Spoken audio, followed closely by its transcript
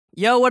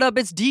Yo, what up?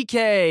 It's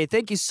DK.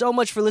 Thank you so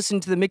much for listening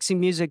to the Mixing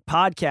Music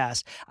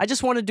podcast. I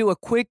just want to do a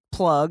quick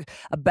plug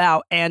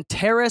about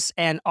Antares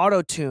and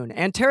Auto-Tune.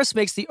 Antares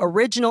makes the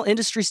original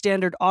industry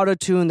standard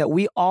auto-tune that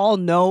we all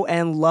know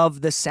and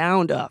love the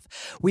sound of.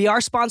 We are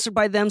sponsored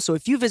by them, so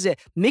if you visit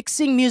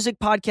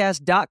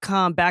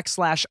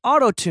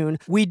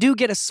mixingmusicpodcast.com/autotune, we do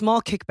get a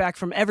small kickback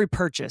from every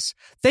purchase.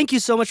 Thank you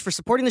so much for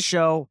supporting the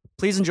show.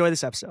 Please enjoy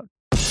this episode.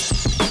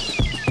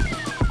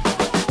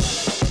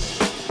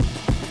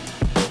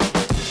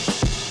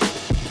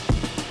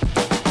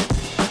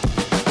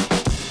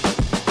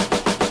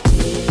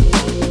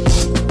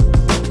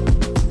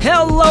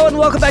 Hello and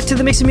welcome back to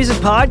the Mixing Music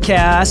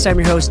Podcast. I'm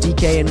your host,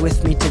 DK, and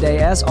with me today,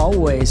 as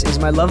always, is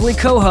my lovely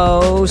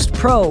co-host,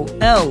 Pro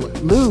L.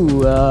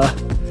 Lou.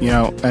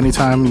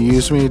 Anytime you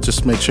use me,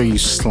 just make sure you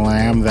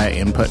slam that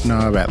input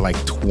knob at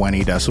like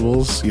 20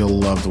 decibels. You'll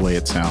love the way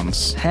it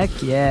sounds. Heck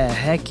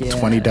yeah.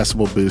 20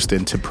 decibel boost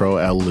into Pro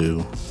L.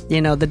 Lou.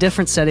 You know, the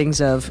different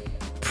settings of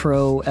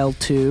Pro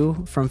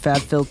L2 from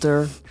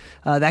FabFilter,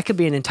 that could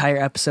be an entire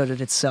episode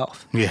in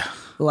itself. Yeah.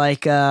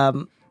 Like,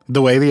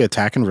 the way the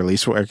attack and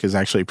release work is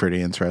actually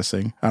pretty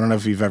interesting. I don't know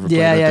if you've ever played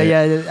it.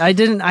 Yeah.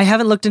 I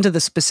haven't looked into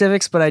the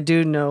specifics, but I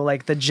do know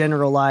like the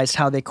generalized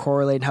how they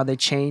correlate and how they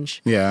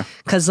change. Yeah.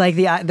 Because like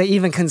the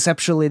even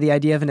conceptually, the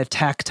idea of an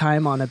attack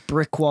time on a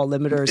brick wall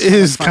limiter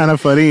is kind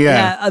of funny.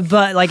 Yeah.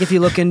 But like if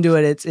you look into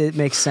it, it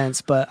makes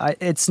sense. But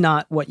it's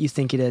not what you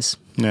think it is.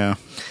 Yeah.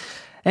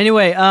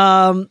 Anyway,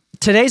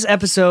 today's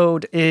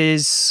episode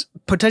is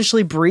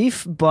potentially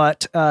brief,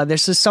 but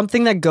this is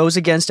something that goes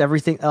against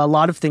a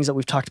lot of things that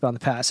we've talked about in the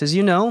past. As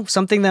you know,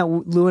 something that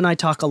Lou and I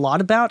talk a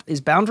lot about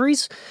is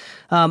boundaries.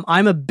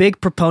 I'm a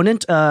big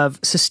proponent of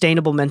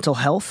sustainable mental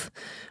health,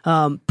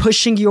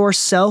 pushing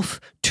yourself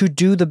to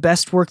do the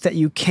best work that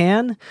you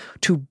can,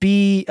 to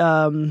be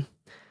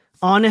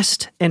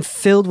honest and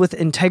filled with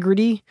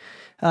integrity,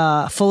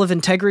 full of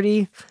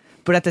integrity,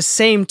 but at the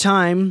same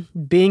time,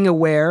 being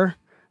aware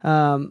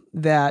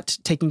that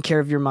taking care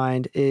of your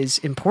mind is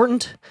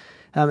important,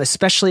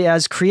 especially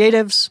as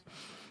creatives.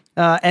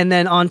 And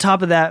then on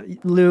top of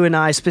that, Lou and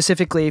I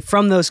specifically,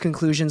 from those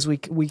conclusions, we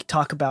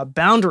talk about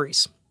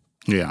boundaries.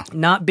 Yeah.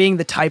 Not being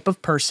the type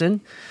of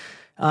person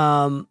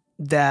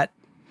that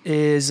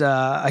is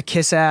a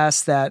kiss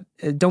ass, that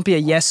don't be a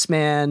yes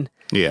man.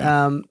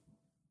 Yeah.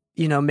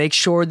 Make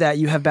sure that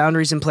you have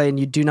boundaries in play and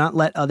you do not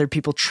let other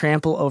people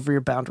trample over your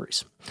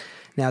boundaries.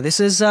 Now, this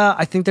is,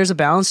 I think there's a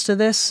balance to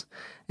this.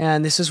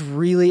 And this is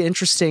really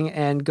interesting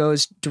and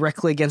goes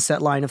directly against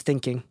that line of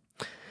thinking.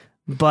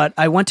 But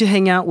I went to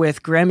hang out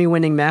with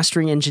Grammy-winning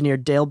mastering engineer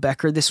Dale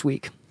Becker this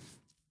week.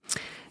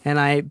 And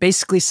I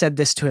basically said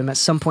this to him at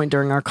some point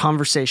during our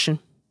conversation.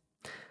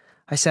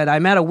 I said,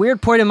 I'm at a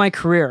weird point in my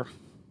career.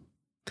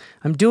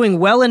 I'm doing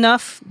well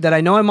enough that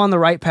I know I'm on the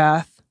right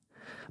path,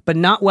 but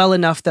not well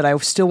enough that I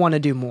still want to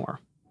do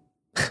more.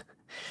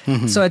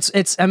 Mm-hmm. So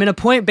I'm in a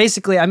point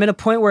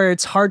where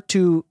it's hard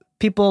to,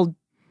 people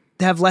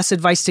have less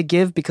advice to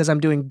give because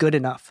I'm doing good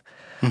enough.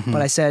 Mm-hmm.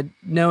 But I said,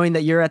 knowing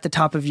that you're at the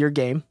top of your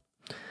game,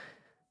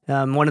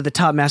 one of the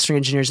top mastering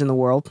engineers in the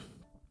world,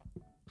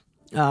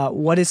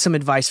 what is some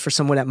advice for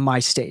someone at my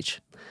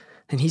stage?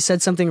 And he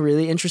said something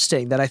really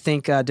interesting that I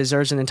think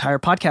deserves an entire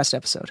podcast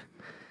episode.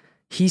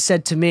 He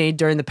said to me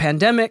during the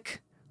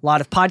pandemic, a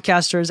lot of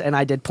podcasters, and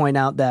I did point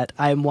out that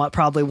I'm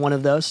probably one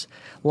of those,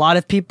 a lot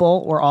of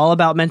people were all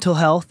about mental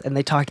health and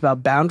they talked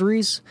about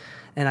boundaries.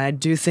 And I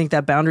do think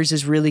that boundaries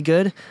is really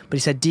good. But he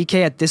said, DK,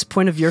 at this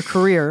point of your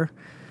career,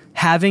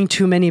 having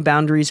too many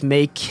boundaries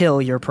may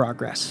kill your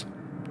progress.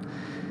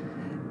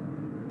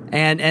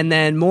 And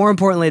then more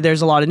importantly,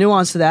 there's a lot of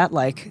nuance to that.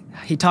 Like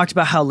he talked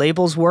about how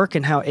labels work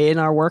and how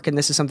A&R work. And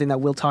this is something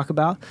that we'll talk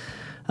about.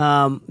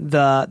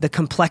 The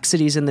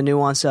complexities and the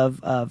nuance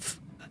of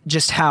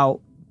just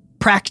how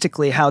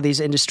practically how these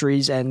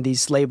industries and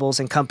these labels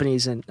and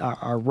companies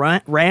are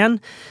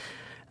ran.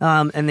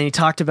 And then he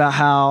talked about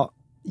how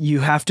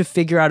you have to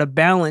figure out a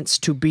balance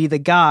to be the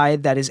guy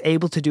that is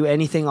able to do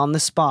anything on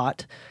the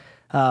spot,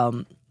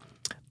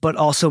 but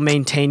also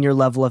maintain your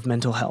level of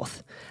mental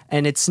health.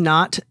 And it's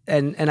not,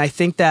 and I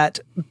think that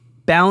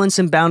balance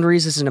and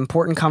boundaries is an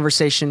important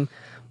conversation,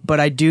 but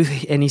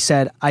and he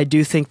said, I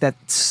do think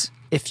that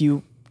if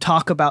you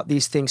talk about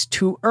these things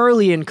too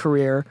early in your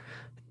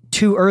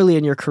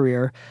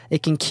career,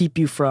 it can keep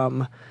you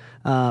from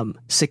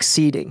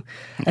succeeding.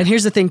 And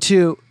here's the thing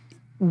too,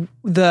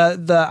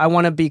 I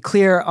want to be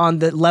clear on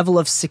the level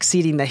of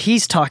succeeding that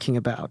he's talking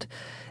about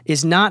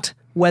is not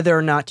whether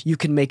or not you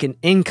can make an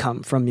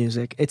income from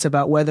music. It's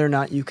about whether or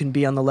not you can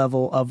be on the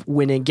level of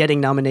getting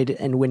nominated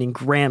and winning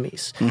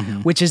Grammys,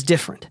 which is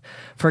different.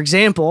 For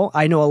example,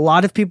 I know a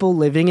lot of people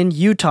living in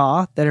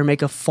Utah that are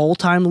make a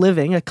full-time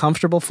living, a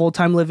comfortable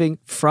full-time living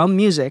from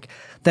music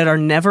that are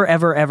never,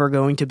 ever, ever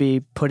going to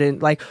be put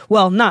in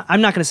I'm not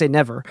going to say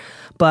never,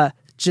 but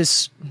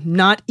just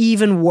not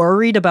even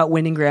worried about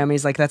winning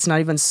Grammys. Like that's not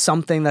even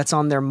something that's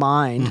on their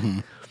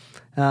mind.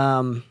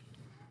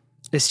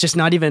 It's just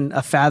not even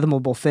a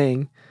fathomable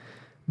thing.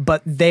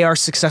 but they are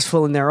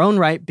successful in their own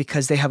right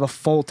because they have a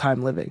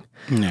full-time living.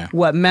 Yeah.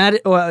 What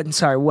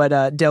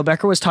Dale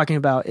Becker was talking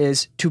about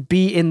is to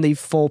be in the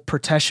full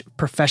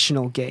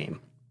professional game.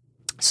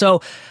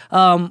 So,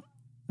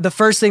 the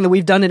first thing that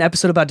we've done an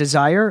episode about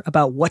desire,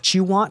 about what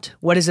you want.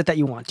 What is it that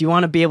you want? Do you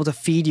want to be able to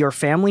feed your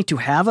family, to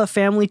have a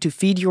family, to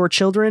feed your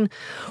children?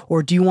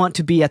 Or do you want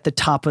to be at the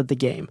top of the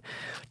game?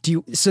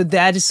 So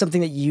that is something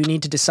that you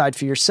need to decide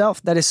for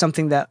yourself. That is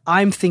something that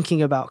I'm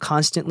thinking about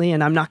constantly,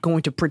 and I'm not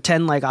going to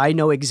pretend like I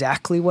know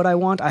exactly what I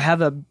want. I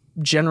have a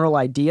general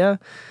idea.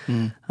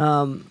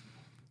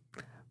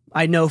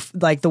 I know,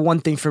 like, the one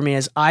thing for me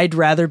is I'd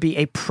rather be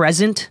a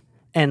present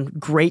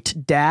and great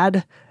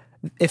dad.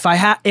 If I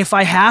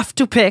have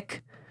to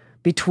pick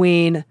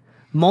between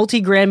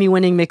multi-Grammy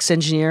winning mix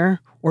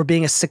engineer or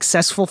being a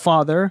successful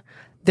father,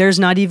 there's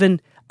not even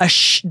a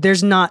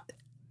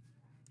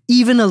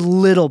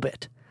little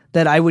bit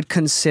that I would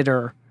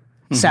consider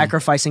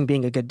sacrificing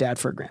being a good dad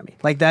for a Grammy.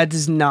 Like, that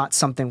is not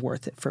something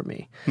worth it for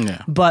me.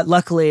 Yeah. But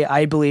luckily,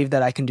 I believe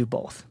that I can do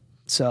both.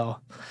 So,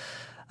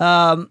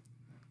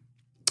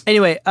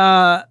 anyway,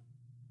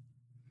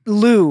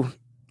 Lou,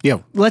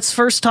 let's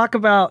first talk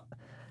about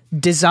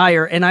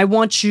desire, and I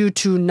want you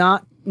to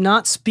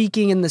not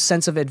speaking in the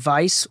sense of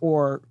advice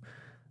or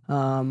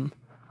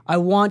I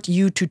want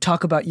you to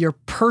talk about your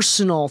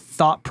personal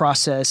thought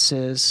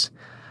processes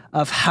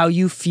of how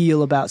you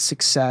feel about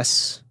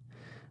success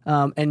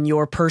and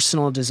your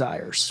personal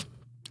desires.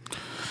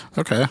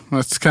 Okay,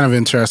 that's kind of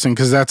interesting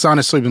because that's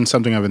honestly been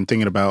something I've been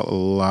thinking about a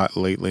lot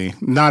lately.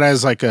 Not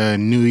as like a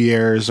New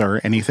Year's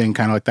or anything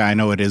kind of like that. I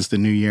know it is the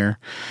new year.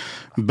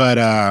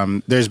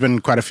 But there's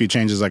been quite a few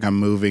changes, like I'm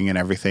moving and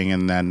everything.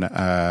 And then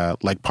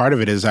like part of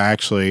it is I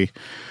actually,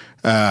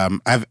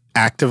 I've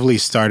actively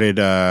started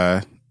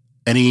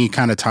any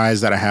kind of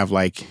ties that I have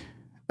like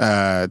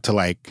to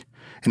like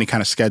any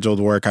kind of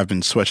scheduled work. I've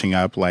been switching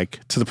up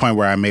like to the point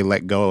where I may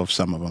let go of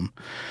some of them.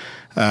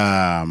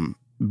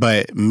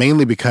 But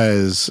mainly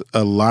because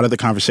a lot of the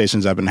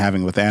conversations I've been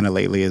having with Anna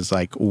lately is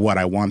like what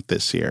I want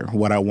this year,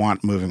 what I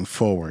want moving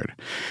forward,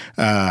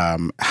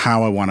 how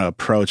I want to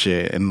approach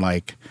it. And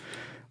like,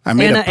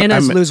 Anna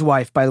is Lou's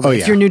wife, by the way.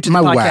 If you're new to the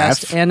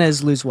podcast, wife. Anna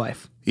is Lou's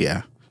wife.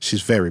 Yeah,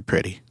 she's very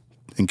pretty,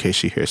 in case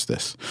she hears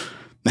this.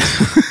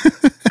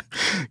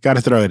 Got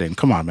to throw it in.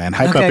 Come on, man.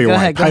 Hype up your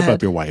wife. Hype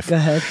up your wife. Go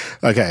ahead.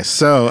 Okay,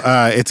 so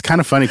it's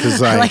kind of funny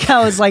because I like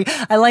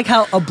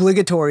how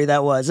obligatory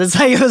that was. It's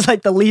like it was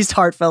like the least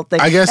heartfelt thing.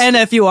 I guess. And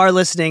if you are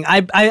listening,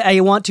 I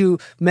want to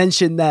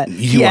mention that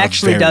he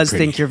actually does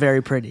think you're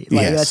very pretty.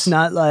 Like that's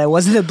not like it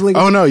wasn't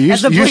obligatory. Oh no, you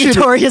should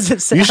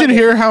You should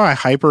hear how I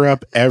hype her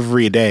up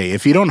every day.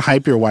 If you don't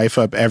hype your wife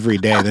up every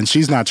day, then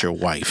she's not your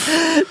wife.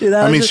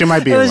 Dude, she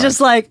might be. It was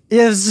just like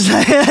it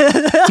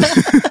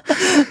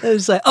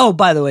was like, oh,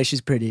 by the way,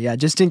 she's pretty. Yeah,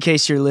 just in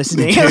case you're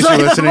listening. In case you're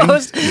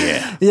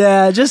listening.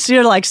 Yeah, just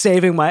you're like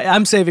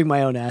I'm saving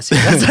my own ass here.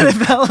 That's what it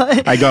felt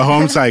like. I go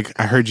home, it's like,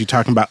 I heard you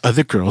talking about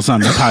other girls on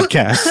the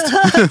podcast.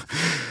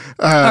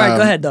 All right,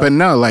 go ahead, though. But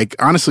no, like,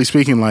 honestly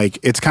speaking, like,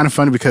 it's kind of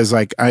funny because,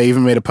 like, I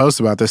even made a post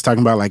about this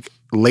talking about, like,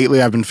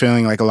 lately I've been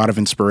feeling, like, a lot of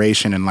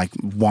inspiration and, like,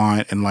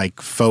 want and, like,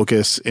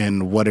 focus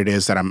in what it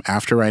is that I'm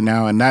after right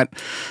now. And that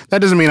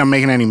doesn't mean I'm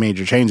making any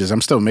major changes.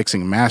 I'm still mixing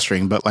and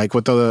mastering. But, like,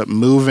 with the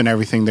move and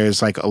everything,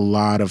 there's, like, a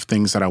lot of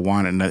things that I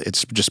want. And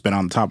it's just been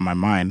on the top of my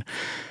mind.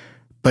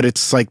 But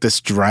it's like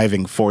this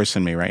driving force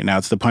in me right now.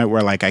 It's the point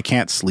where like I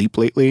can't sleep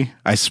lately.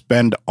 I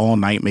spend all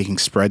night making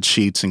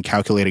spreadsheets and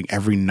calculating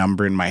every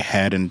number in my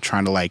head and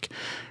trying to like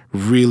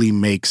really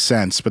make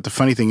sense. But the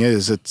funny thing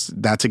is,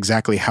 that's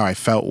exactly how I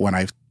felt when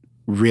I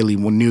really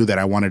knew that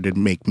I wanted to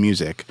make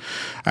music.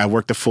 I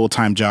worked a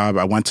full-time job.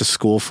 I went to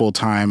school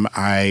full-time.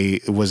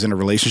 I was in a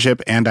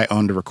relationship and I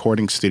owned a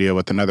recording studio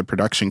with another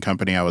production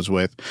company I was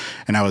with.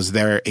 And I was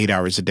there 8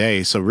 hours a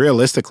day. So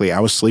realistically, I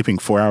was sleeping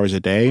 4 hours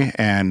a day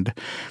and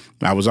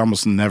I was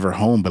almost never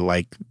home, but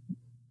like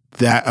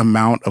that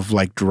amount of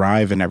like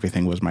drive and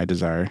everything was my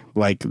desire.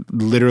 Like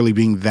literally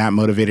being that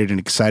motivated and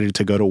excited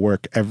to go to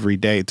work every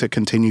day to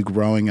continue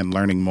growing and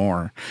learning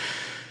more.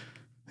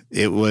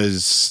 It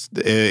was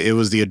the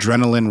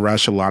adrenaline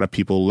rush a lot of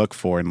people look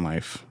for in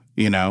life,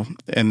 you know?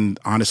 And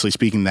honestly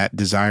speaking, that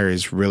desire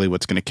is really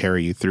what's going to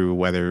carry you through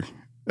whether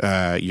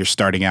you're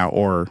starting out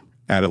or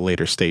at a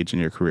later stage in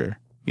your career.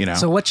 You know.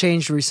 So what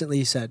changed recently,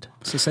 you said?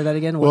 So say that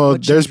again.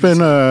 What there's been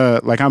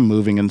like I'm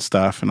moving and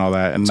stuff and all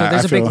that. And so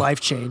there's a big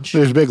life change.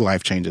 There's big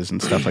life changes and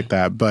stuff like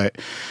that. But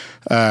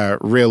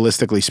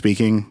realistically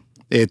speaking,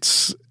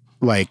 it's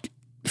like,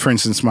 for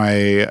instance,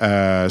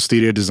 my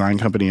studio design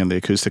company and the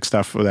acoustic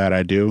stuff that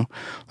I do,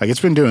 like it's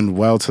been doing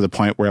well to the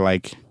point where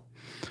like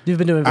you've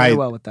been doing very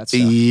well with that stuff.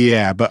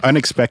 Yeah, but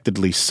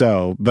unexpectedly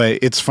so. But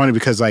it's funny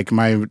because like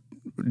my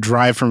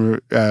drive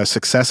from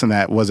success in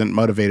that wasn't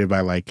motivated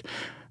by like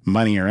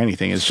money or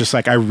anything. It's just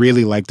like I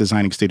really like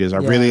designing studios. I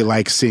really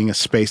like seeing a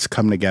space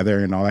come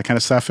together and all that kind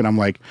of stuff. And I'm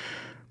like,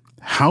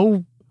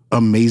 how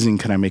amazing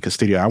can I make a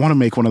studio? I want to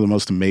make one of the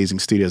most amazing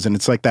studios. And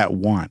it's like that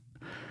want.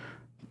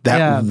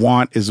 That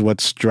want is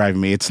what's driving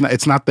me. It's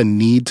not the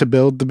need to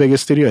build the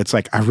biggest studio. It's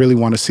like I really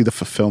want to see the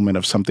fulfillment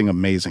of something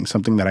amazing,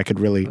 something that I could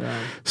really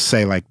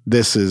say like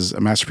this is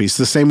a masterpiece.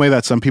 The same way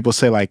that some people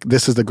say like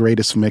this is the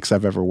greatest mix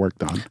I've ever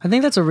worked on. I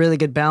think that's a really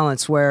good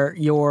balance where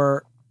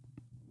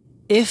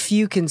if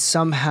you can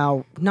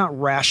somehow not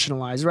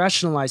rationalize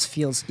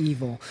feels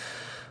evil,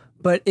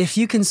 but if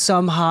you can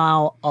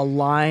somehow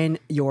align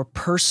your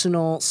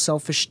personal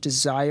selfish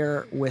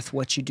desire with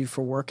what you do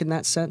for work in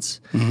that sense.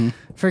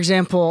 For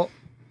example,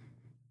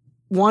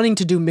 wanting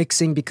to do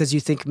mixing because you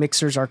think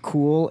mixers are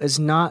cool is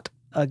not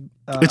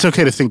it's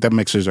okay to think that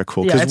mixers are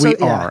cool because we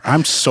are.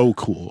 I'm so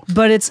cool.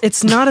 But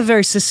it's not a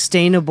very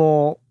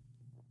sustainable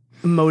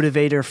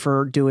motivator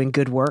for doing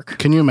good work.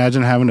 Can you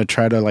imagine having to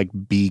try to like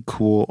be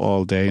cool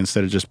all day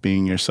instead of just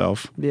being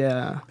yourself?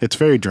 Yeah. It's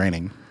very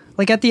draining.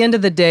 Like at the end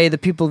of the day, the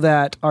people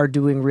that are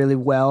doing really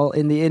well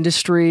in the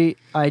industry,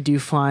 I do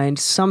find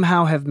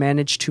somehow have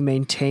managed to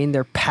maintain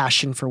their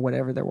passion for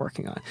whatever they're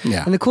working on.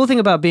 Yeah. And the cool thing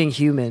about being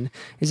human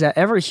is that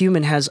every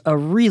human has a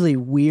really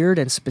weird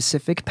and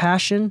specific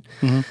passion.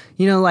 You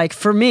know, like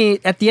for me,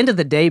 at the end of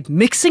the day,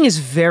 mixing is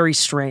very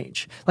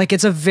strange. Like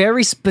it's a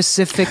very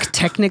specific,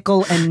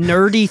 technical, and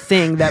nerdy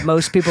thing that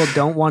most people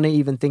don't want to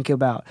even think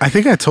about. I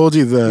think I told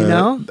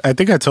you I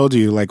think I told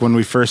you like when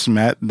we first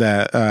met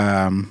that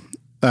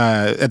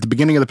at the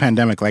beginning of the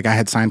pandemic, like I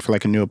had signed for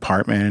like a new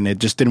apartment and it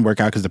just didn't work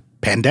out because the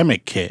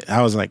pandemic hit.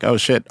 I was like, oh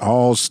shit,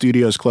 all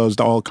studios closed,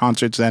 all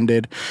concerts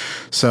ended.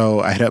 So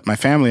I hit up my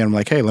family and I'm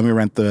like, hey, let me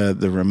rent the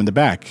room in the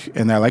back.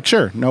 And they're like,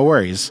 sure, no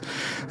worries.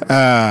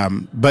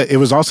 But it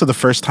was also the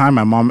first time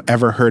my mom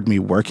ever heard me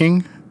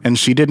working. And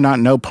she did not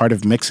know part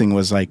of mixing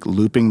was like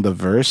looping the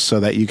verse so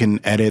that you can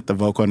edit the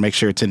vocal and make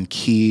sure it's in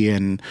key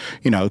and,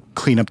 you know,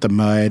 clean up the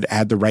mud,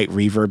 add the right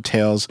reverb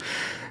tails.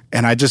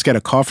 And I just get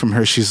a call from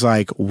her. She's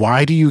like,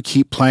 why do you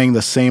keep playing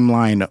the same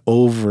line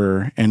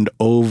over and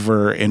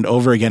over and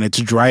over again? It's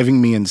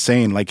driving me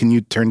insane. Like, can you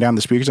turn down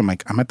the speakers? I'm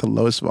like, I'm at the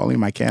lowest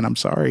volume I can. I'm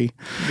sorry.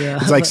 Yeah.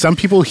 It's like some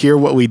people hear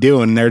what we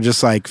do and they're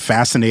just like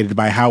fascinated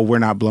by how we're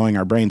not blowing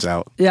our brains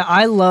out. Yeah,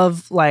 I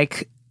love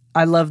the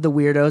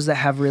weirdos that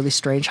have really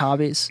strange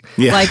hobbies.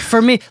 Yeah. Like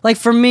for me,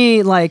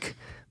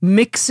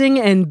 mixing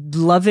and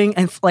loving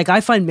and like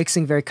I find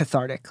mixing very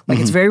cathartic. Like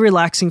it's very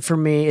relaxing for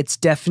me. It's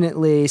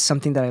definitely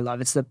something that I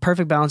love. It's the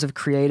perfect balance of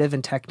creative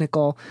and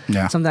technical.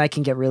 Yeah. Something I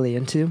can get really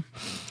into.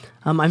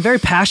 I'm very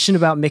passionate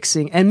about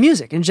mixing and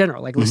music in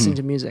general, like listening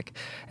to music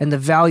and the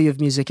value of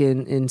music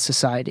in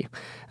society.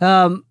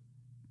 I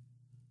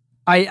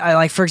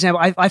like, for example,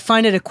 I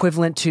find it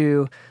equivalent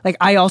to like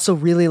I also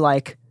really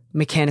like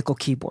mechanical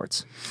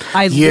keyboards.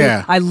 I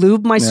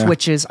lube my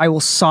switches. I will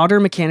solder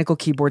mechanical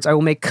keyboards. I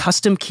will make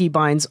custom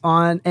keybinds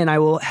on, and I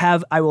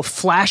will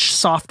flash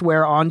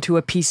software onto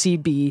a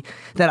PCB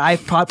that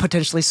I've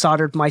potentially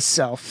soldered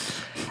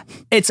myself.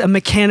 It's a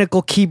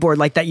mechanical keyboard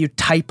like that you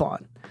type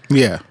on.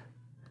 Yeah.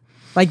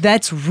 Like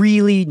that's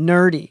really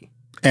nerdy.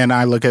 And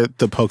I look at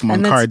the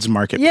Pokemon cards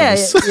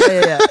marketplace.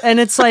 Yeah. And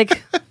it's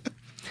like,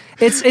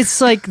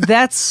 it's like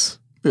that's.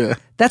 Yeah.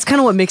 That's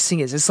kind of what mixing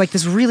is. It's like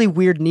this really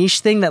weird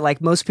niche thing that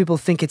like most people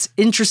think it's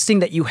interesting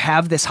that you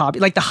have this hobby.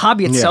 Like the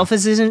hobby itself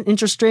isn't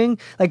interesting.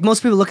 Like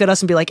most people look at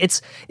us and be like,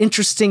 it's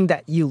interesting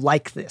that you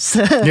like this.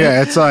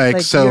 Yeah, it's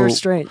like so you're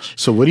strange.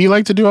 So what do you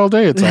like to do all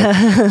day? It's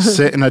like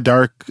sit in a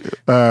dark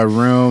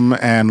room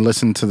and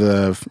listen to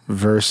the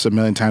verse a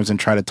million times and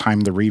try to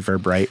time the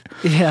reverb right.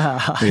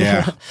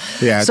 Yeah.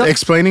 So,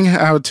 explaining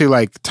how to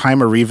like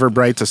time a reverb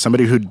right to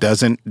somebody who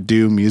doesn't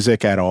do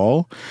music at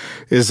all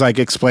is like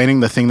explaining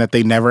the thing that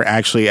they never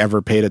actually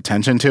ever paid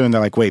attention to, and they're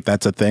like, wait,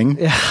 that's a thing?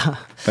 Yeah.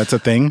 That's a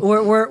thing?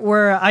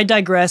 I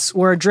digress.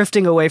 We're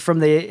drifting away from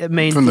the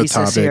main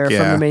thesis here,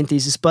 from the main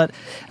thesis, but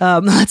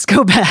let's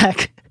go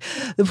back.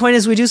 The point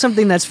is we do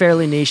something that's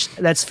fairly niche,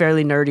 that's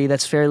fairly nerdy,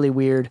 that's fairly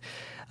weird,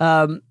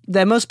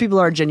 that most people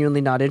are genuinely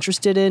not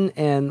interested in,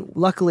 and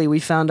luckily we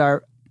found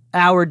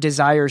our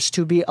desires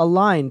to be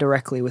aligned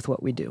directly with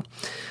what we do.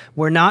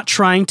 We're not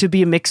trying to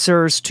be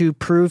mixers to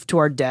prove to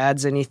our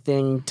dads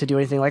anything, to do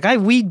anything. Like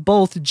we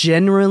both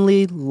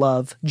genuinely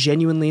love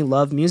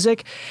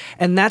music,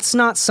 and that's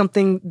not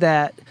something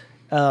that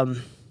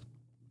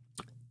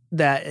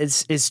that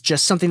is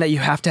just something that you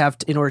have to have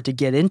in order to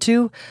get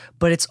into,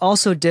 but it's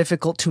also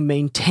difficult to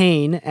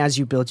maintain as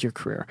you build your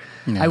career.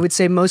 Yeah. I would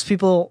say most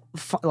people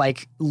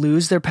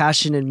lose their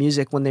passion in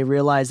music when they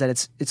realize that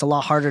it's a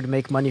lot harder to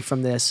make money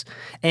from this,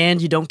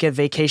 and you don't get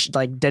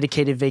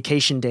dedicated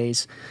vacation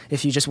days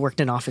if you just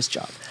worked an office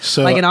job.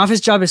 So an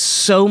office job is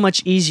so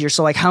much easier.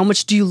 So how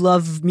much do you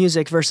love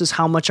music versus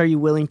how much are you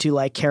willing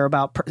to care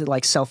about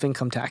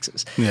self-income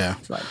taxes? Yeah.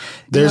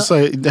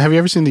 Have you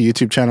ever seen the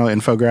YouTube channel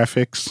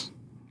Infographics?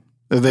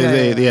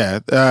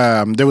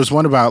 There was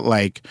one about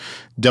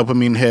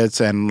dopamine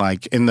hits, and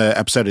in the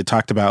episode it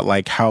talked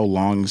about how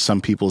long some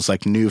people's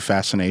new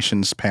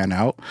fascinations pan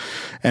out,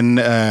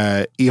 and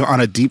on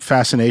a deep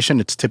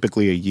fascination it's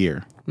typically a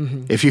year.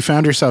 Mm-hmm. If you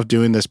found yourself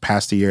doing this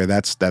past a year,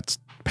 that's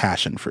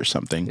passion for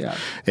something. Yeah.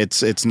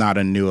 It's not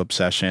a new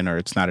obsession, or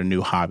it's not a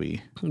new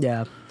hobby.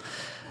 Yeah.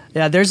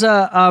 There's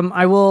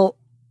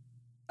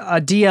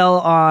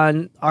DL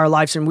on our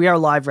live stream. We are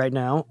live right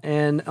now,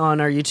 and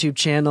on our YouTube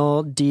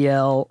channel,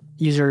 DL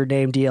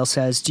username DL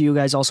says, "Do you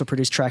guys also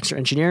produce tracks or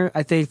engineer?"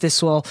 I think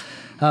this will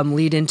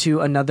lead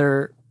into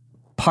another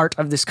part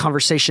of this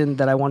conversation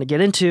that I want to get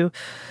into,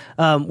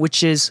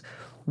 which is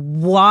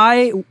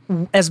why,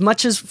 as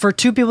much as for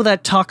two people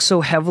that talk so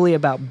heavily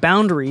about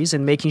boundaries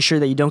and making sure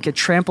that you don't get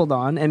trampled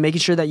on and making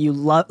sure that you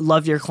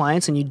love your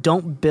clients and you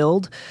don't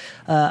build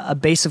a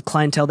base of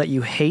clientele that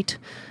you hate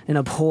and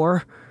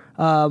abhor.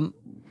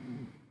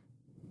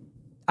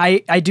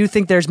 I do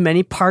think there's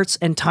many parts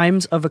and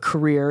times of a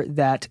career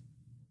that,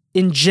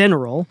 in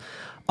general,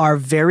 are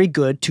very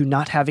good to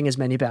not having as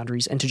many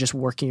boundaries and to just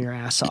working your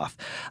ass off.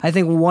 I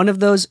think one of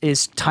those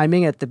is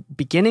timing at the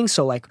beginning.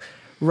 So like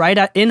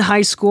in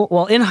high school,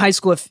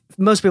 if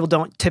most people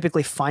don't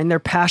typically find their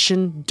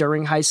passion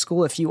during high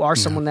school, if you are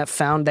someone that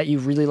found that you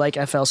really like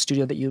FL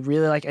Studio, that you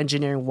really like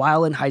engineering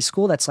while in high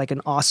school, that's like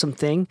an awesome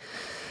thing.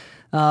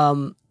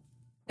 And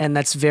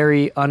that's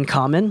very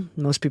uncommon.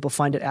 Most people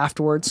find it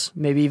afterwards,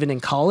 maybe even in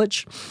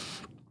college.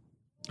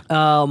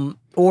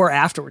 Or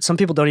afterwards. Some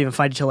people don't even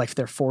find it till like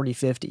they're 40,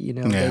 50, you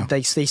know. Yeah.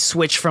 They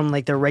switch from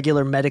like their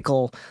regular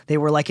medical, they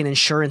were like an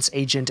insurance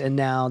agent, and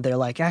now they're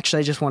like, actually,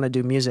 I just want to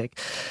do music.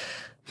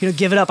 You know,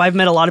 give it up. I've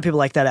met a lot of people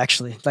like that,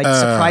 actually. Like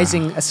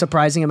a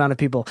surprising amount of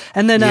people.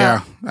 And then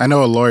I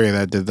know a lawyer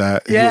that did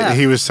that. Yeah.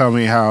 He was telling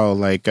me how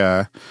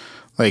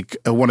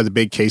one of the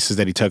big cases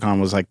that he took on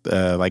was like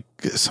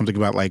something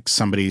about like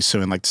somebody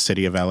suing like the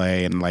city of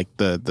LA, and like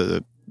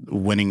the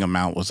winning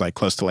amount was like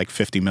close to like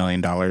 $50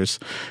 million.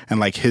 And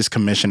like his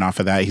commission off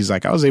of that, he's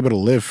like, I was able to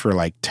live for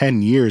like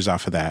 10 years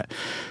off of that,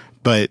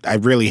 but I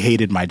really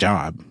hated my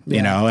job,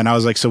 you know? And I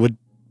was like, so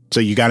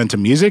you got into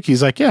music?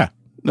 He's like, yeah.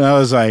 And I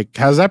was like,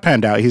 how's that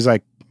panned out? He's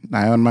like,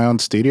 I own my own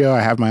studio. I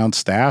have my own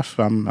staff.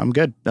 I'm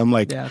good. I'm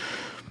like,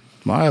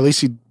 well, at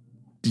least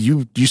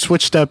you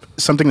switched up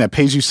something that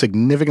pays you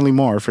significantly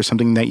more for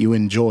something that you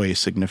enjoy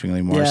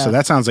significantly more. Yeah. So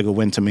that sounds like a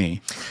win to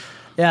me.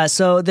 Yeah.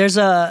 So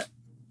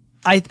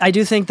I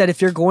do think that if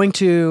you're going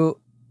to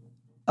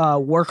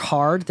work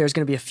hard, there's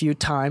going to be a few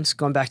times,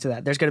 going back to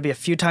that, there's going to be a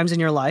few times in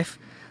your life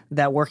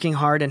that working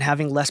hard and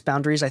having less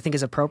boundaries, I think,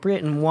 is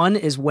appropriate. And one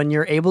is when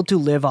you're able to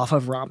live off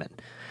of ramen.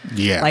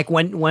 Yeah. Like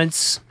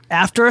once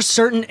after a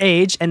certain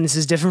age, and this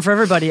is different for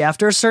everybody,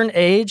 after a certain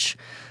age,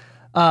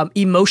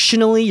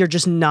 emotionally, you're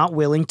just not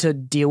willing to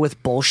deal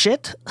with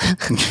bullshit.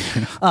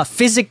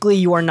 Physically,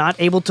 you are not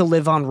able to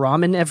live on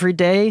ramen every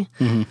day.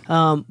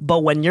 Mm-hmm. But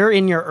when you're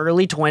in your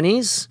early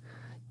 20s,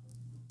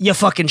 you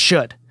fucking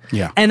should.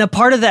 Yeah. And a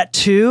part of that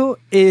too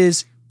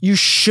is you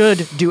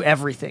should do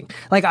everything.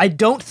 Like, I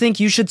don't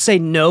think you should say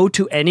no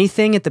to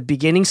anything at the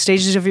beginning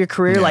stages of your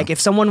career. Yeah. Like, if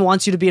someone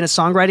wants you to be in a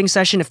songwriting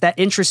session, if that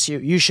interests you,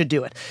 you should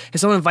do it. If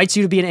someone invites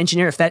you to be an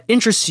engineer, if that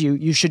interests you,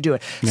 you should do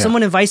it. If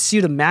someone invites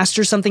you to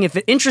master something, if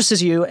it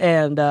interests you,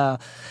 and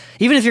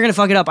even if you're going to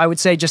fuck it up, I would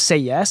say just say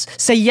yes.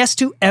 Say yes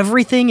to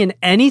everything and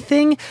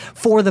anything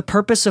for the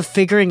purpose of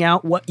figuring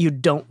out what you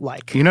don't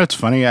like. You know, it's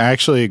funny. I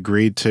actually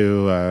agreed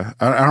to,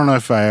 I don't know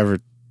if I ever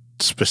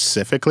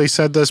specifically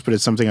said this, but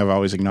it's something I've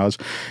always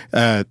acknowledged.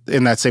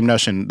 In that same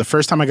notion, the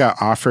first time I got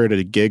offered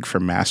a gig for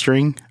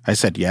mastering, I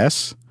said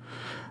yes.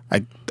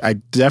 I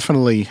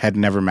definitely had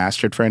never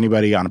mastered for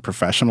anybody on a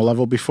professional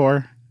level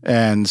before.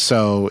 And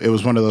so it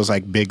was one of those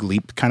like big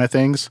leap kind of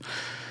things.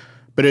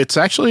 But it's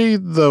actually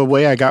the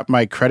way I got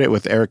my credit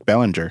with Eric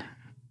Bellinger,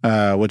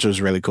 which was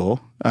really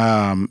cool.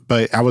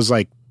 But I was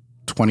like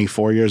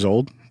 24 years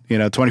old,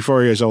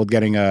 24 years old,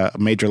 getting a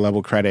major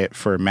level credit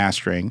for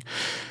mastering.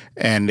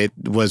 And it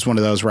was one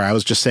of those where I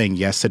was just saying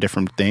yes to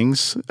different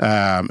things.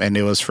 And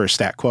it was for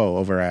Stat Quo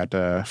over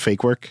at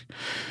Fake Work.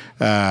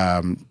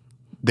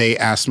 They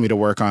asked me to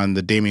work on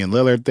the Damian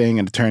Lillard thing,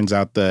 and it turns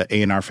out the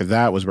A&R for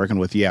that was working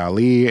with Yeah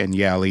Ali, and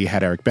Yeah Ali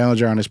had Eric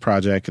Bellinger on his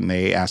project, and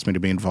they asked me to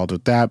be involved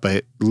with that.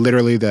 But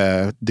literally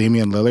the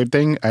Damian Lillard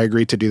thing, I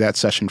agreed to do that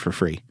session for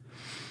free.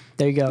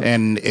 There you go.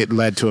 And it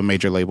led to a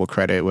major label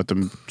credit with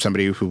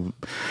somebody who,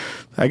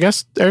 I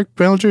guess Eric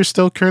Bellinger is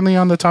still currently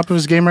on the top of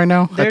his game right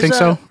now. I think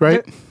so,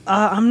 right?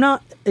 I'm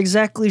not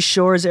exactly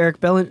sure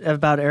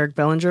about Eric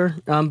Bellinger,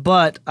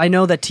 but I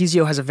know that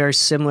Tizio has a very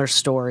similar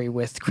story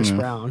with Chris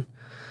Brown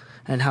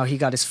and how he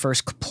got his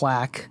first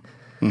plaque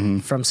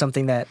from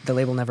something that the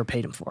label never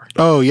paid him for.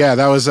 Oh, yeah,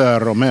 that was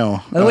Romeo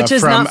which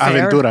is from not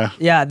fair. Aventura.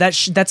 Yeah,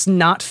 that's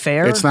not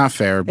fair. It's not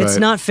fair. But it's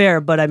not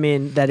fair, but I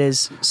mean, that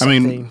is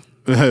something.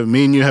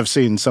 Me and you have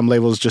seen some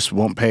labels just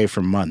won't pay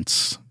for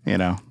months,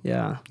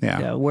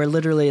 Yeah. We're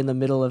literally in the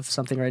middle of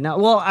something right now.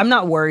 Well, I'm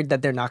not worried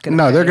that they're not going to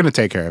No, pay. they're going to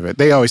take care of it.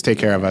 They always take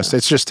care of us.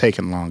 It's just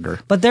taking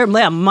longer. But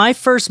my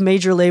first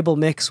major label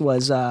mix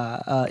was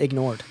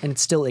ignored, and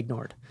it's still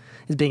ignored.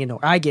 It's being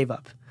ignored. I gave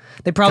up.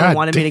 They probably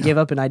wanted me to give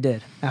up, and I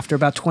did. After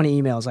about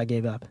 20 emails, I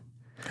gave up.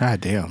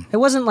 God damn. It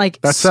wasn't like...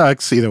 That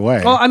sucks either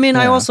way. Well, I mean,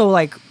 I also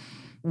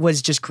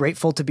was just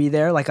grateful to be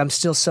there. Like, I'm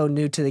still so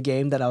new to the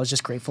game that I was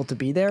just grateful to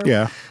be there.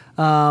 Yeah.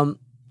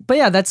 But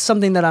yeah, that's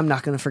something that I'm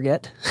not going to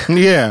forget.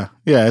 Yeah.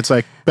 It's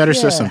like better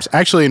systems.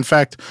 Actually, in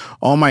fact,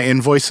 all my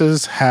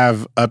invoices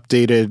have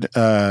updated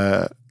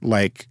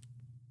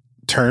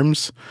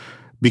terms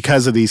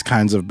because of these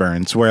kinds of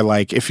burns where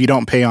like if you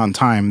don't pay on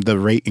time, the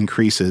rate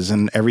increases.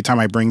 And every time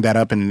I bring that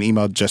up in an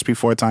email just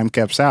before time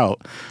caps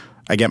out,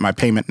 I get my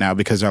payment now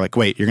because they're like,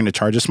 wait, you're going to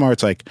charge us more?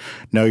 It's like,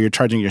 no, you're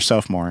charging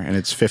yourself more, and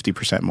it's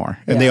 50% more.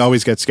 And they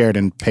always get scared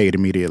and pay it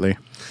immediately.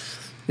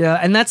 Yeah,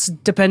 and that's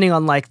depending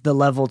on like the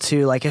level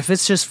too. Like if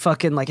it's just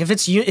fucking like if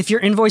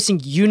you're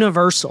invoicing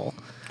Universal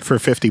for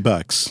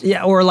 $50.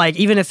 Yeah, or like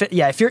even if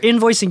you're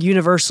invoicing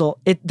Universal,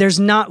 there's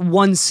not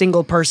one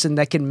single person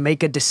that can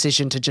make a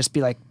decision to just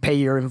be like pay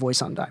your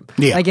invoice on time.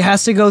 Yeah. Like it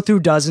has to go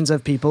through dozens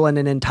of people in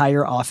an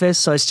entire office.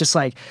 So it's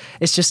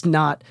just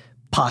not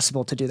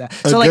possible to do that.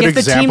 So like if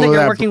the team that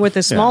you're working with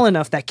is small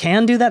enough that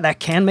can do that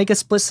can make a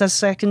split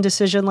second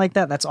decision like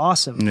that, that's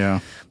awesome. Yeah.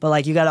 But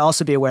like you got to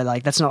also be aware that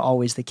like that's not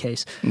always the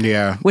case.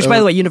 Yeah. Which by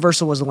the way,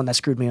 Universal was the one that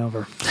screwed me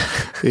over.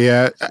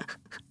 Yeah.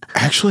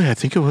 Actually, I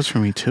think it was for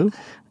me too.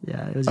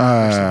 Yeah, it was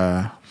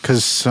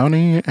because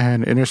Sony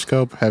and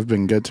Interscope have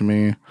been good to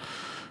me.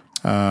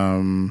 But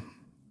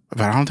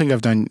I don't think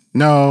I've done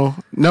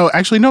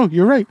actually,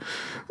 you're right.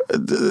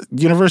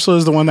 Universal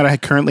is the one that I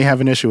currently have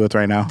an issue with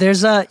right now.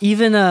 There's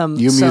even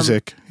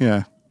Music,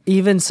 yeah.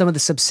 Even some of the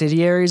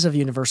subsidiaries of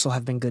Universal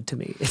have been good to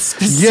me. It's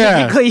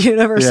specifically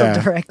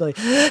Universal directly.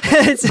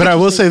 But I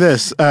will say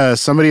this: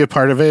 somebody a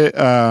part of it.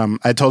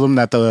 I told them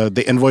that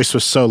the invoice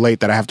was so late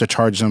that I have to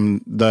charge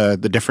them the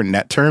different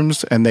net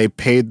terms, and they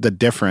paid the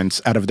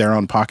difference out of their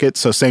own pocket.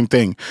 So same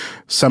thing.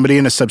 Somebody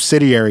in a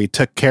subsidiary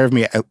took care of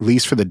me at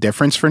least for the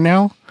difference for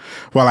now,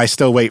 while I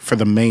still wait for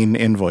the main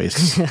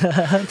invoice.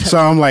 So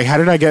I'm like, how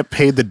did I get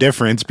paid the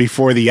difference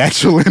before the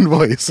actual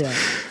invoice? Yeah.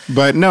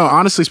 But no,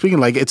 honestly speaking,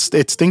 like it's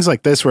things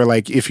like this where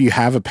like if you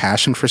have a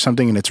passion for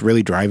something and it's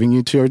really driving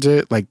you towards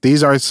it, like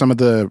these are some of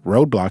the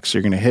roadblocks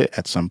you're going to hit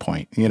at some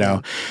point, you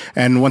know?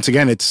 And once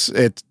again,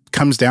 it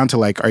comes down to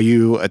like, are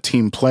you a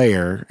team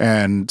player?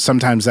 And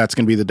sometimes that's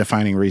going to be the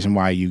defining reason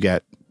why you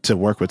get to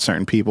work with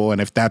certain people.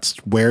 And if that's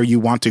where you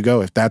want to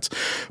go, if that's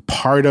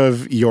part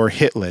of your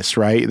hit list,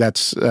 right?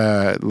 That's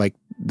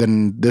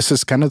then this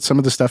is kind of some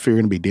of the stuff you're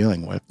going to be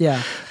dealing with.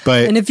 Yeah.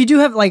 But and if you do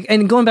have like,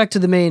 and going back to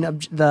the main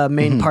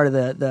part of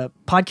the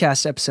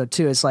podcast episode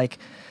too, is like,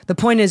 the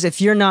point is if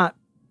you're not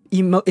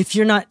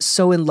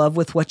so in love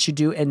with what you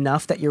do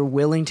enough that you're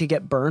willing to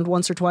get burned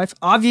once or twice,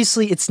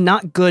 obviously it's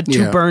not good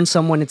to burn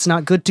someone. It's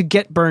not good to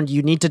get burned.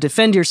 You need to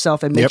defend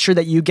yourself and make sure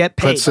that you get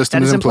paid. Put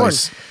systems in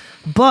place.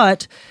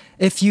 But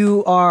if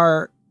you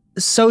are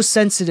so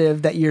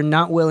sensitive that you're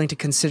not willing to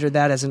consider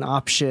that as an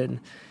option,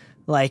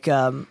 like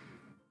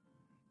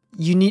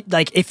you need,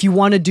 like if you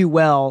want to do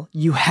well,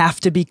 you have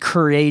to be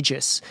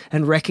courageous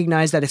and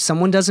recognize that if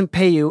someone doesn't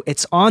pay you,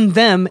 it's on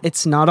them,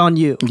 it's not on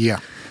you. Yeah.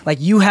 Like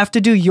you have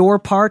to do your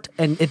part,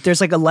 and if there's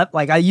like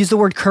like I use the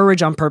word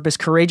courage on purpose,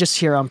 courageous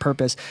here on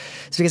purpose.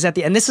 It's because at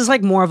the end, this is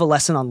like more of a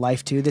lesson on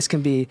life too. This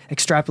can be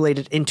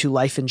extrapolated into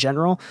life in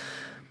general.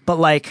 But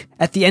like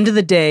at the end of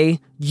the day,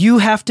 you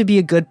have to be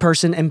a good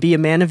person and be a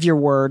man of your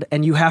word,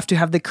 and you have to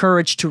have the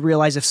courage to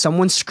realize if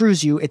someone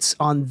screws you, it's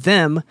on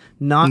them,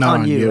 not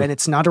on you, and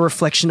it's not a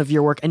reflection of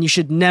your work, and you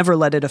should never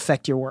let it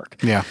affect your work.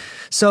 Yeah.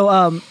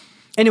 So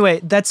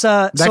anyway, that's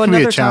that so can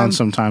another be a challenge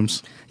time,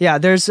 sometimes. Yeah,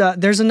 there's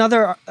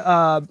another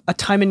a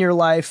time in your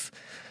life.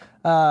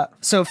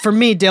 So for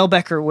me, Dale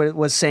Becker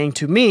was saying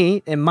to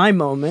me in my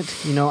moment,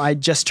 you know, I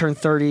just turned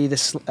 30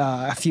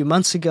 a few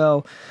months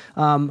ago.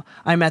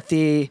 I'm at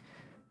the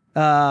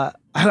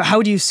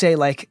how do you say,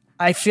 like,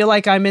 I feel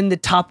like I'm in the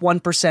top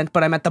 1%,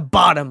 but I'm at the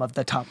bottom of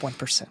the top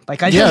 1%. Like,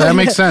 that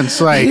makes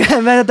sense. Like,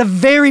 I'm at the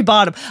very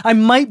bottom. I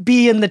might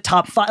be in the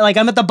top 5. Like,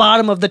 I'm at the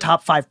bottom of the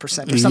top 5% or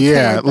something.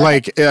 Yeah,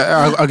 like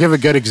I'll give a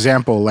good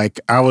example. Like,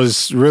 I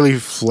was really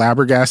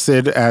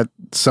flabbergasted at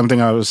something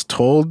I was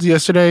told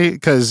yesterday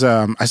because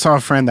I saw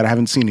a friend that I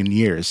haven't seen in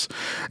years,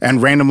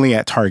 and randomly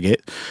at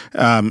Target,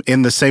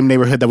 in the same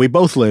neighborhood that we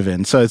both live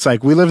in. So it's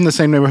like we live in the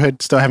same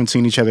neighborhood, still haven't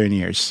seen each other in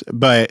years,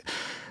 but.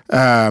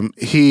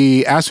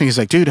 He asked me, he's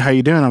like, dude, how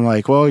you doing? I'm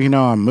like, well, you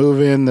know, I'm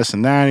moving, this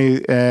and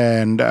that.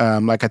 And,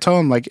 like I told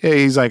him, like,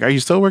 hey, he's like, are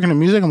you still working in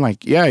music? I'm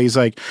like, yeah. He's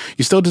like,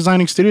 you still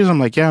designing studios? I'm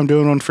like, yeah, I'm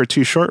doing one for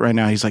Too Short right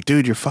now. He's like,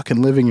 dude, you're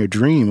fucking living your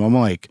dream. I'm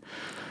like,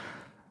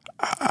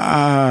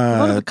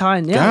 one of a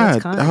kind. Yeah. God.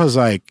 That's kind. I was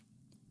like,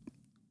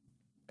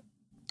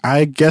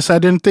 I guess I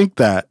didn't think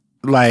that.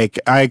 Like,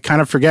 I kind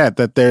of forget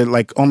that they're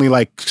like only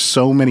like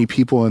so many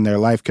people in their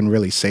life can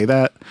really say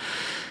that.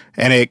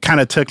 And it kind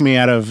of took me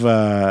out of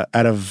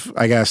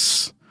I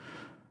guess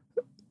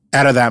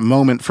out of that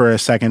moment for a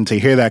second to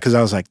hear that, because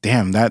I was like,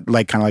 damn, that,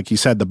 like, kind of like you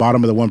said, the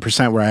bottom of the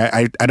 1%, where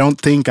I don't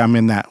think I'm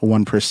in that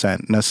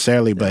 1%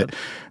 necessarily, but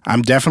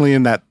I'm definitely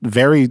in that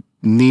very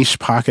niche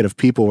pocket of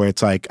people where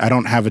it's like I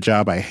don't have a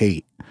job I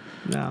hate.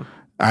 No.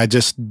 I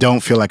just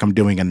don't feel like I'm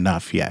doing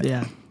enough yet.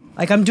 Yeah.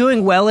 Like, I'm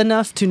doing well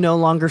enough to no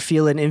longer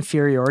feel an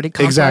inferiority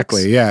complex.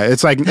 Exactly, yeah.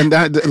 It's like, and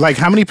that, like,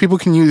 how many people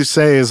can you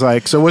say is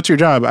like, so what's your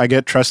job? I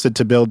get trusted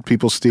to build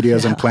people's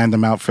studios and plan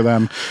them out for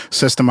them,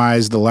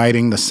 systemize the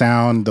lighting, the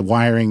sound, the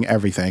wiring,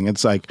 everything.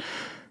 It's like,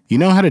 you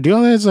know how to do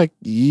all that? It's like,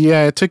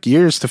 yeah, it took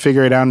years to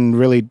figure it out and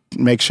really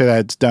make sure that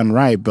it's done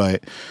right,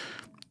 but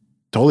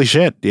Holy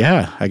shit.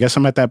 Yeah. I guess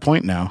I'm at that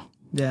point now.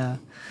 Yeah.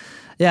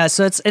 Yeah.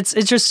 So it's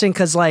interesting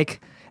because like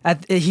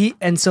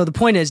so the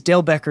point is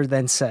Dale Becker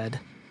then said,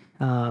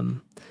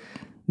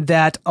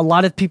 that a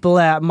lot of people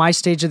at my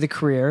stage of the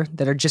career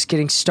that are just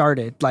getting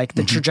started, like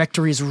the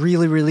trajectory is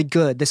really, really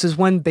good. This is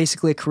when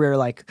basically a career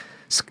like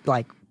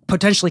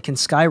potentially can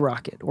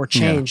skyrocket or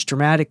change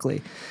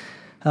dramatically.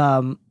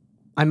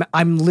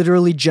 I'm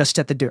literally just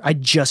at the door. I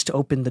just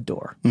opened the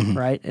door,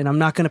 right? And I'm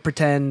not going to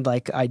pretend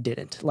like I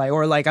didn't,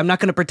 I'm not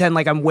going to pretend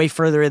like I'm way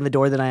further in the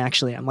door than I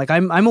actually am. Like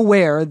I'm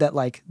aware that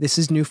like this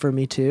is new for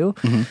me too.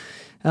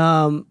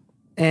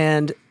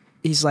 And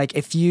he's like,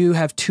 if you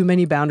have too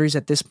many boundaries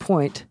at this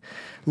point,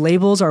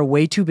 labels are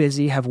way too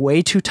busy, have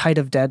way too tight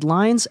of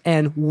deadlines,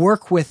 and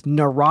work with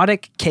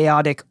neurotic,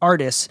 chaotic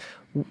artists.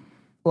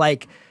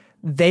 Like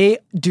they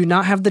do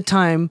not have the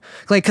time,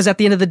 like, because at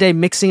the end of the day,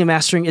 mixing and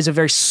mastering is a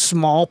very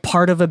small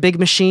part of a big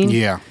machine.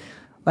 Yeah.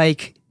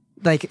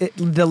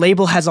 The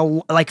label has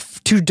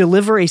to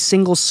deliver a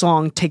single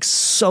song takes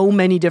so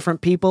many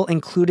different people,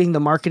 including the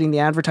marketing, the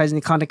advertising,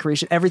 the content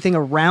creation, everything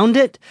around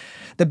it,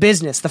 the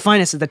business, the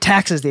finances, the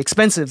taxes, the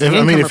expenses.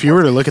 If you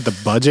were to look at the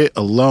budget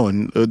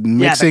alone,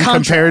 mixing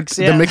compared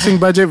to the mixing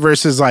budget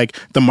versus like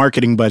the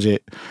marketing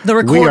budget, the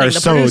recording, we are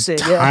so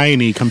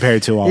tiny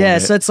compared to all of it. Yeah,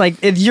 so it's like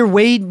if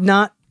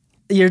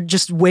you're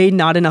just way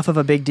not enough of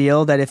a big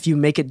deal that if you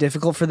make it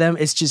difficult for them,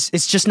 it's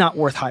just not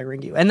worth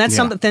hiring you. And that's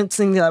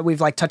something that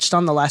we've like touched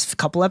on the last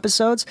couple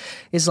episodes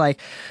is like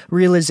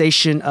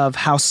realization of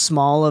how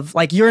small of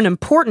like you're an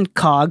important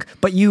cog,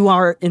 but you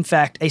are in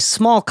fact a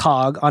small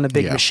cog on a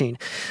big machine.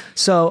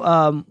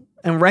 So,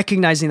 and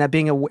recognizing that,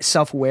 being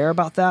self-aware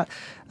about that,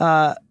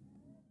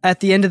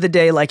 at the end of the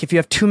day, like if you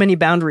have too many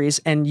boundaries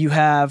and you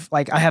have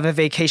like, I have a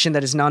vacation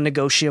that is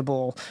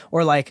non-negotiable,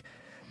 or like,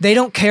 they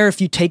don't care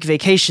if you take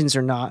vacations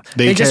or not.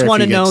 They just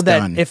want to know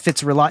that if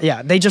it's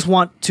they just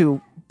want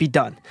to be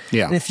done.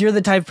 Yeah. And if you're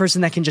the type of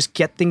person that can just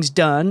get things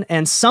done,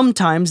 and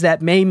sometimes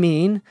that may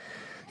mean,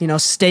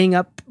 staying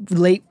up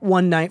late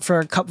one night for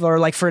a couple, or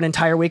like for an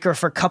entire week or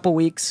for a couple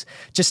weeks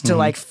just to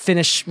like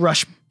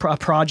rush a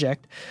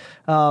project.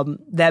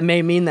 That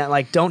may mean that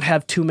like don't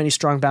have too many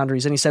strong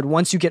boundaries. And he said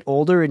once you get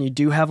older and you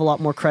do have a lot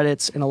more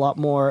credits and a lot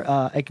more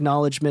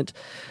acknowledgement,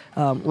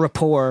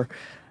 rapport,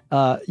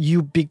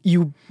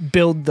 you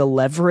build the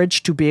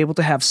leverage to be able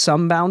to have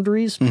some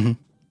boundaries.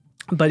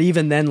 But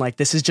even then, like,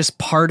 this is just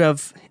part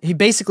of, he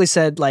basically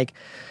said, like,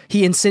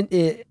 he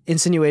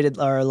insinuated,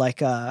 or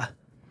like,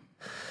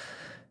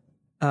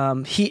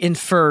 he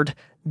inferred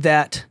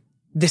that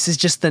this is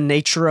just the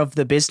nature of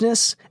the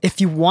business. If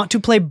you want to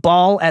play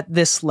ball at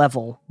this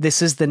level,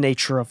 this is the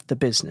nature of the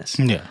business.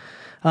 Yeah.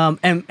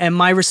 And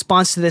my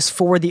response to this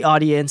for the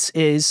audience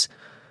is,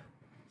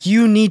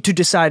 you need to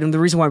decide, and the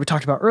reason why we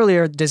talked about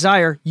earlier,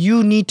 desire,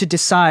 you need to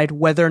decide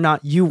whether or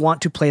not you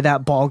want to play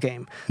that ball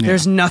game. Yeah.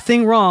 There's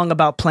nothing wrong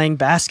about playing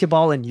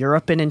basketball in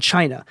Europe and in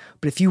China,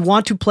 but if you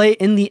want to play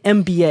in the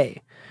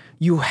NBA,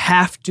 you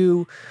have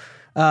to,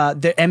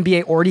 the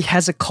NBA already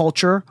has a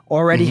culture,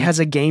 already has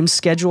a game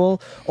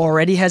schedule,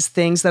 already has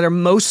things that are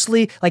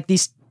mostly like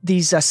these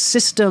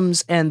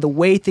systems and the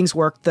way things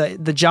work,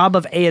 the job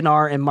of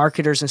A&R and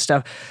marketers and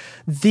stuff.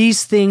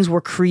 These things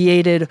were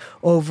created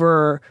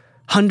over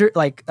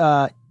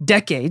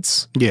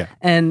decades. Yeah.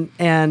 And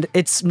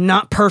it's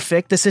not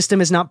perfect. The system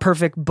is not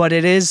perfect, but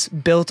it is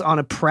built on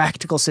a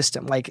practical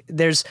system. Like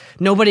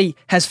nobody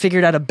has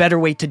figured out a better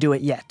way to do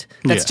it yet.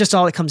 That's just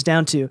all it comes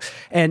down to.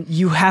 And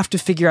you have to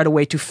figure out a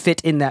way to fit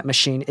in that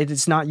machine. It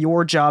is not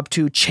your job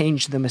to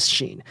change the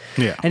machine.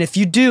 Yeah. And if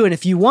you do, and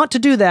if you want to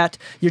do that,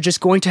 you're just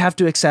going to have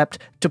to accept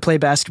to play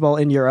basketball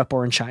in Europe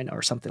or in China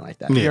or something like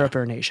that. Yeah. Europe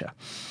or in Asia.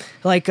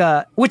 Like,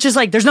 which is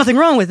like, there's nothing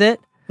wrong with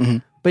it.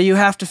 But you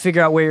have to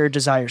figure out where your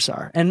desires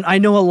are. And I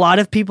know a lot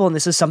of people, and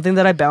this is something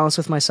that I balance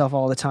with myself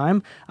all the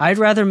time, I'd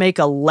rather make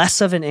a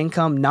less of an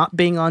income not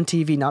being on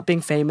TV, not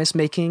being famous,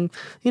 making,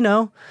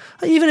 even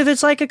if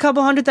it's like a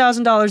couple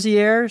 $100,000 a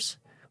year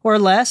or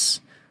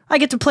less, I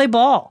get to play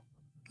ball.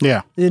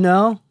 Yeah.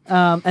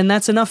 And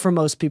that's enough for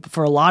most people,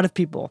 for a lot of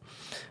people.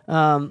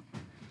 And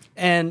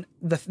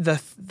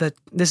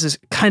this is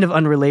kind of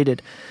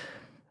unrelated.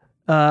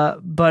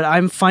 But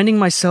I'm finding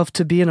myself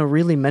to be in a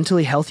really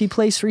mentally healthy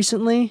place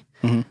recently.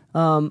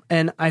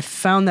 And I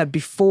found that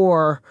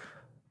before,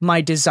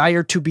 my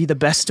desire to be the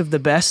best of the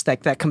best,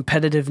 that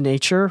competitive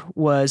nature,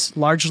 was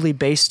largely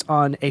based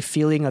on a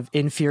feeling of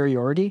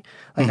inferiority.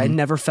 Like I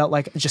never felt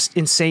like just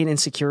insane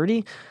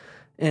insecurity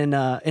in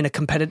a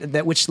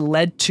competitive, which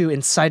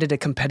incited a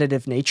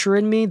competitive nature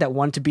in me that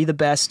wanted to be the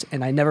best.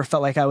 And I never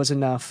felt like I was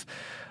enough.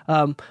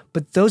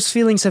 But those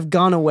feelings have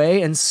gone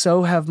away, and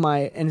so have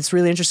and it's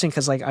really interesting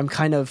because like I'm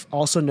kind of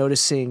also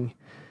noticing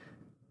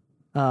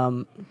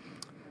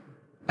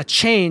a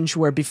change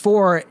where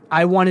before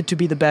I wanted to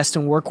be the best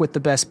and work with the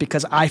best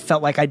because I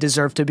felt like I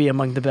deserved to be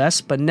among the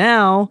best, but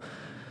now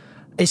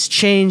it's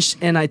changed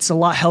and it's a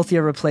lot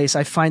healthier of a place.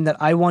 I find that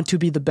I want to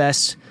be the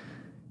best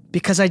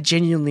because I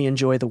genuinely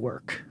enjoy the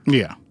work.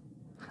 Yeah.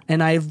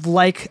 And I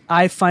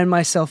find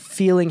myself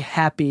feeling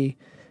happy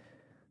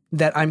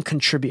that I'm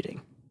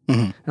contributing.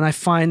 And I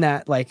find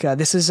that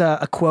this is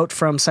a quote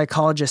from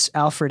psychologist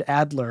Alfred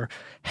Adler.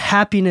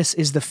 Happiness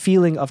is the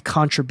feeling of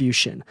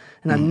contribution.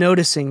 And I'm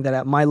noticing that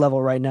at my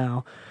level right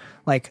now,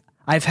 like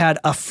I've had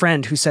a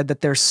friend who said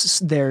that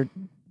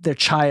their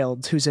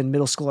child who's in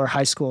middle school or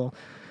high school,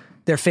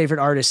 their favorite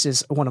artist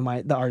is one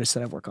of the artists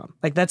that I work on.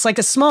 Like that's like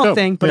a small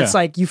thing, but it's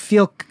like you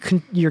feel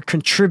you're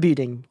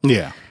contributing.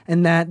 Yeah.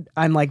 And that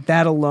I'm like,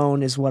 that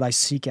alone is what I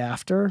seek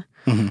after.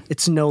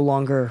 It's no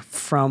longer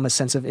from a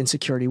sense of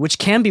insecurity, which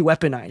can be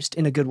weaponized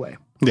in a good way.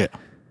 Yeah.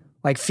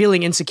 Like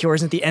feeling insecure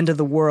isn't the end of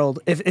the world.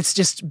 If it's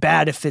just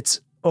bad if it's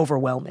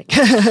overwhelming.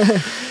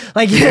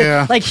 like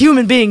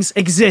human beings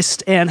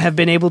exist and have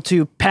been able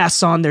to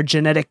pass on their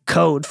genetic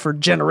code for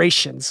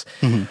generations,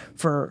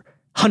 for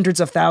hundreds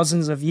of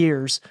thousands of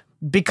years,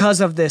 because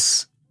of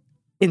this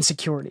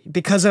insecurity,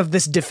 because of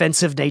this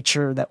defensive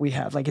nature that we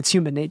have. Like it's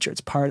human nature.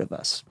 It's part of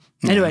us.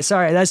 Anyway,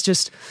 sorry. That's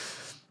just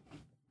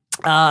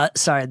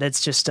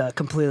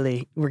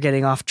completely, we're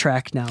getting off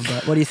track now,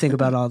 but what do you think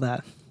about all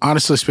that?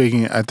 Honestly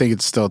speaking, I think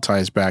it still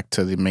ties back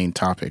to the main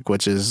topic,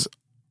 which is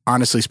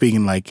honestly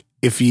speaking, like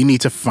if you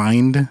need to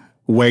find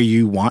where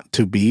you want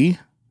to be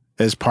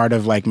as part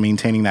of like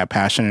maintaining that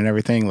passion and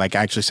everything, like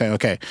actually saying,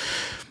 okay,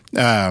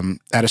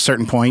 at a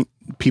certain point,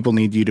 people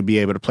need you to be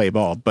able to play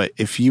ball. But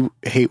if you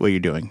hate what you're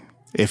doing,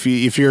 if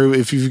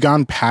you've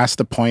gone past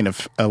the point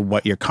of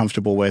what you're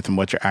comfortable with and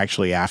what you're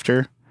actually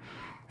after,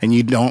 and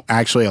you don't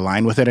actually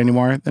align with it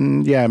anymore,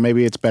 then yeah,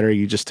 maybe it's better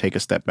you just take a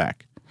step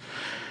back.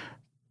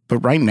 But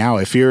right now,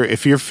 if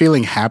you're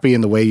feeling happy in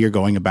the way you're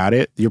going about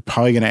it, you're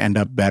probably going to end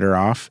up better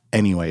off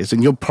anyways.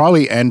 And you'll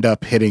probably end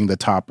up hitting the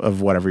top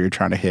of whatever you're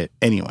trying to hit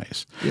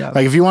anyways. Yeah.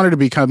 Like if you wanted to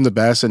become the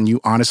best and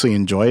you honestly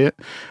enjoy it,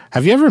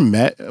 have you ever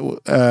met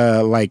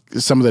like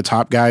some of the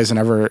top guys and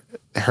ever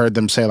heard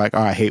them say like,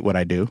 oh, I hate what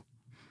I do?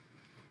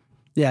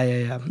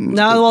 Yeah.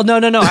 No.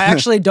 I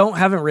actually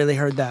haven't really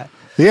heard that.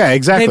 Yeah,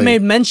 exactly. They've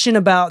made mention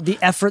about the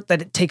effort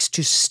that it takes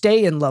to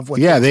stay in love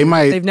with. Yeah, they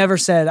might. They've never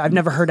said. I've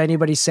never heard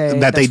anybody say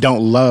that they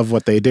don't love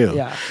what they do.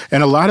 Yeah,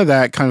 and a lot of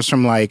that comes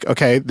from like,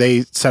 okay,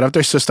 they set up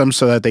their system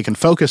so that they can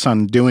focus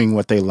on doing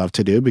what they love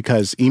to do,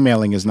 because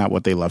emailing is not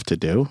what they love to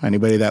do.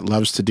 Anybody that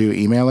loves to do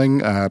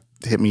emailing,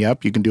 hit me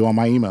up. You can do all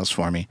my emails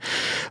for me.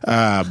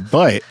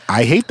 But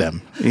I hate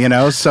them,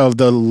 so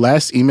the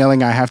less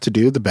emailing I have to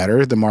do, the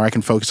better, the more I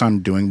can focus on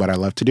doing what I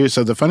love to do.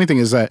 So the funny thing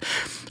is that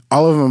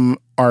all of them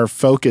are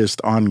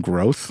focused on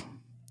growth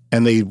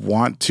and they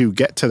want to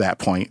get to that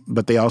point,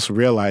 but they also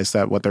realize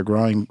that what they're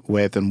growing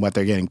with and what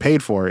they're getting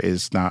paid for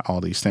is not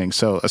all these things.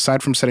 So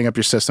aside from setting up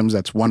your systems,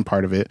 that's one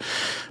part of it,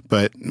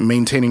 but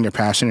maintaining your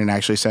passion and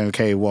actually saying,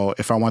 okay, well,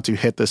 if I want to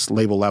hit this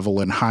label level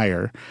and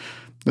higher,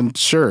 then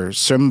sure,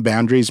 some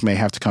boundaries may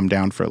have to come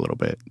down for a little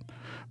bit,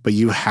 but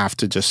you have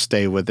to just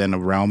stay within a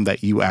realm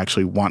that you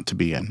actually want to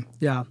be in.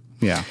 Yeah.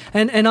 Yeah.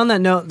 And on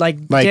that note,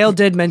 like Dale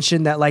did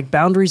mention that like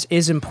boundaries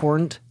is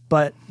important,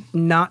 but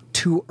not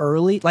too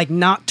early. Like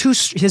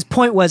his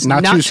point was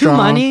not too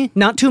many,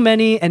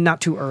 and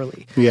not too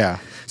early. Yeah.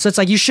 So it's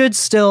like you should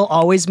still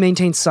always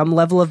maintain some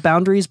level of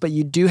boundaries, but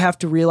you do have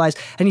to realize,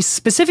 and he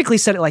specifically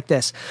said it like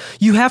this,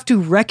 you have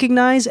to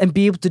recognize and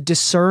be able to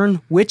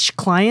discern which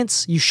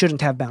clients you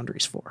shouldn't have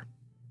boundaries for.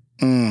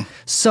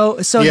 So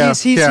yeah,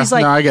 he's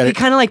like, no, I get he it.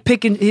 kind of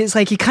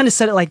like he kind of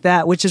said it like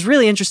that, which is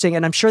really interesting.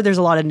 And I'm sure there's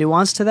a lot of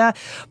nuance to that,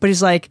 but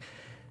he's like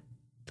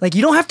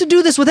you don't have to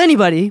do this with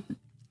anybody.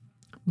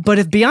 But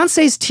if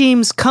Beyonce's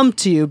teams come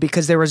to you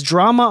because there was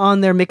drama on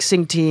their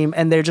mixing team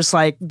and they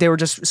were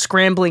just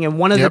scrambling and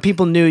one of the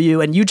people knew you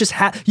and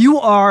you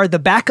are the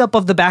backup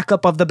of the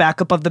backup of the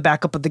backup of the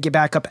backup of the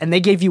backup and they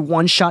gave you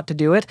one shot to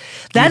do it,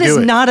 that is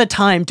not a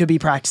time to be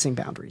practicing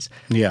boundaries.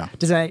 Yeah.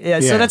 So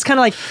that's kind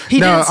of like, he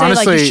didn't say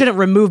honestly, like you shouldn't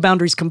remove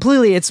boundaries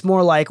completely. It's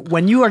more like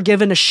when you are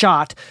given a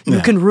shot,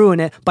 you can ruin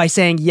it by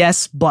saying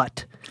yes,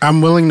 but.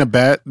 I'm willing to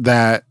bet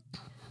that,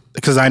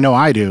 because I know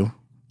I do,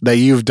 that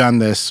you've done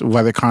this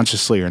whether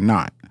consciously or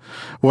not,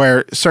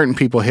 where certain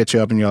people hit you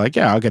up and you're like,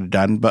 yeah, I'll get it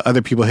done. But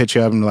other people hit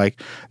you up and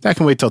like, that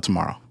can wait till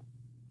tomorrow.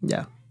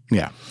 Yeah.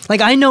 Yeah. Like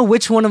I know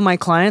which one of my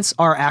clients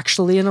are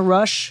actually in a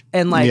rush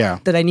and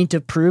that I need to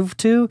prove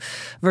to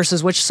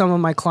versus which some of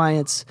my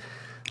clients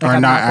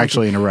are not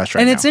actually in a rush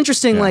right now. And it's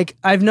interesting, like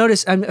I've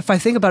noticed, if I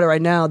think about it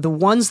right now, the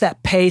ones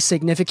that pay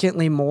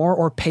significantly more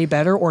or pay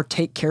better or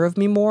take care of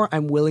me more,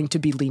 I'm willing to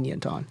be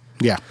lenient on.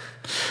 Yeah.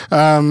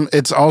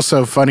 It's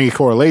also funny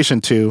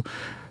correlation to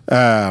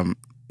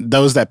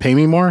those that pay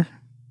me more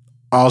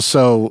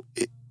also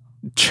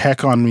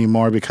check on me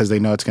more because they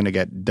know it's going to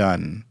get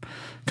done,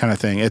 kind of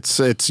thing.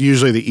 It's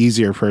usually the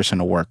easier person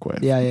to work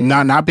with. Yeah.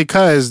 Not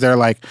because they're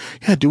like,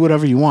 yeah, do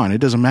whatever you want. It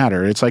doesn't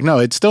matter. It's like, no,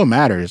 it still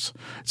matters.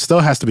 It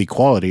still has to be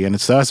quality and it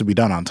still has to be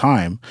done on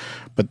time.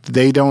 But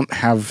they don't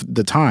have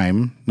the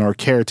time nor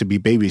care to be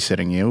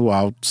babysitting you.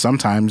 While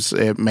sometimes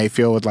it may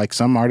feel with like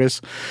some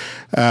artists,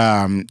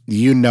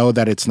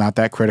 that it's not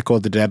that critical.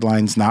 The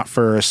deadline's not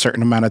for a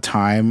certain amount of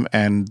time,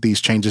 and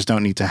these changes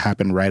don't need to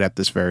happen right at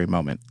this very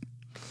moment.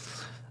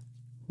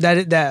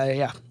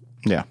 Yeah.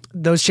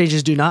 Those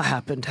changes do not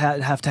have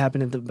to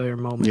happen at the very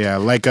moment. Yeah,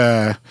 like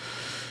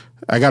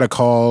I got a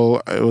call.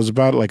 It was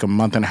about like a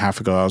month and a half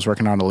ago. I was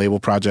working on a label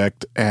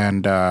project,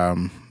 and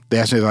they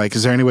asked me like,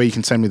 "Is there any way you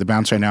can send me the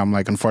bounce right now?" I'm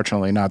like,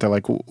 "Unfortunately not." They're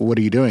like, "What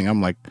are you doing?"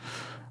 I'm like,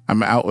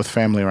 "I'm out with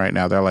family right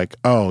now." They're like,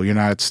 "Oh, you're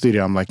not at the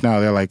studio?" I'm like,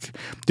 "No." They're like,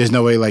 "There's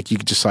no way like you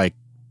could just like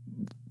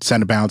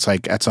send a bounce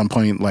like at some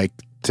point like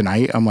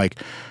tonight." I'm like,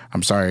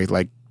 "I'm sorry,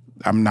 like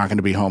I'm not going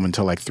to be home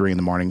until like 3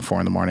 a.m, 4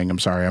 a.m. I'm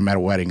sorry, I'm at a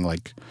wedding.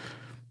 Like,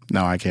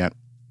 no, I can't."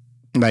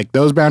 Like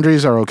those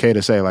boundaries are okay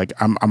to say. Like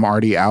I'm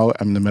already out.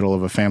 I'm in the middle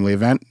of a family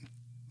event.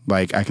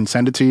 Like I can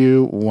send it to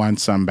you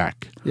once I'm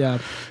back. Yeah.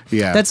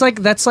 Yeah. That's like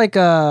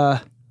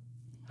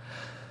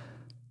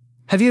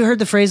have you heard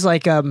the phrase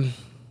like the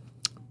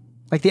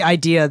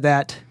idea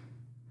that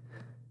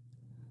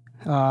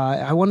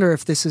I wonder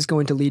if this is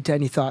going to lead to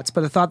any thoughts,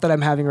 but a thought that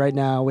I'm having right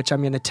now, which I'm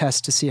going to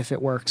test to see if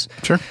it works.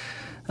 Sure.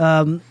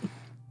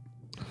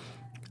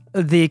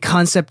 The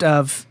concept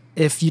of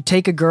if you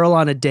take a girl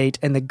on a date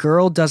and the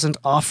girl doesn't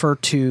offer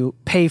to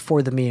pay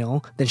for the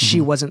meal, then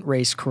she wasn't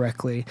raised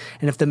correctly.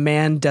 And if the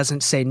man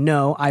doesn't say,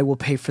 "No, I will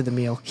pay for the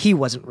meal," he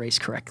wasn't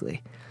raised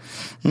correctly.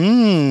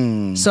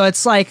 So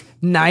it's like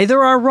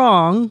neither are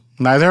wrong.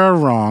 Neither are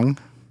wrong.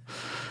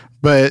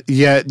 But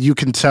yet you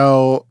can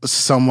tell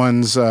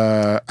someone's,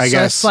 I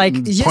guess, it's like,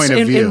 point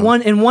of view.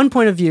 In one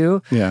point of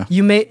view, Yeah.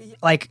 you may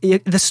like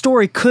the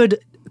story could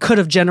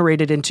have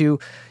generated into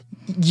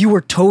you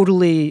were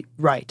totally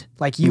right.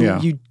 Like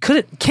you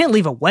can't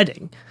leave a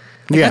wedding.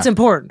 Like, Yeah. that's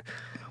important.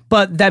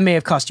 But that may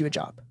have cost you a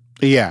job.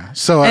 Yeah.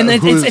 So, And then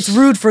it's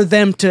rude for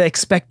them to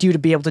expect you to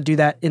be able to do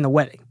that in the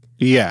wedding.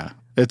 yeah.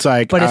 It's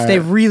like, But if they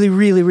really,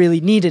 really,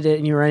 really needed it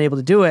and you were unable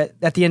to do it,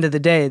 at the end of the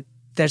day,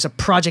 there's a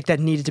project that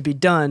needed to be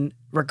done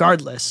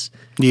regardless.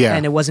 Yeah.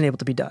 And it wasn't able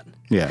to be done.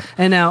 yeah.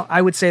 And now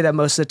I would say that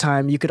most of the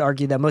time, you could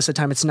argue that most of the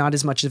time it's not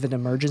as much of an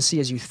emergency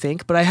as you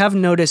think. But I have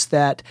noticed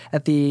that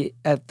at the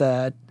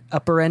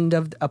upper end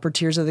of the upper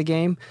tiers of the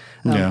game,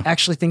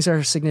 actually things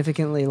are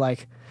significantly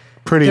like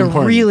Pretty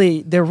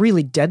important. they're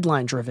really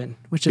deadline driven,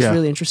 which is Yeah.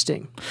 really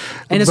interesting.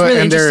 And it's But-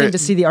 really and they're- interesting to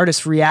see the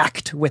artists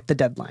react with the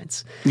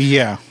deadlines.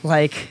 Yeah.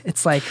 Like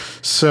it's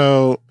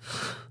So,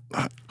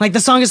 like the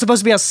song is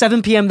supposed to be out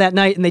 7 p.m. that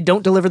night and they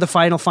don't deliver the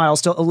final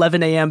files till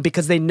 11 a.m.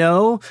 because they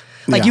know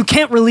like Yeah. you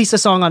can't release a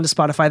song onto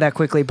Spotify that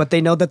quickly, but they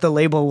know that the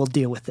label will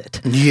deal with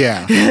it.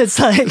 yeah. It's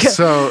like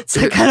So- it's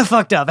like kind of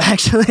fucked up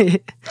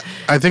actually.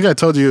 I think I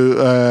told you,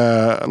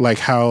 like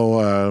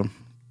how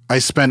I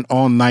spent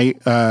all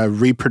night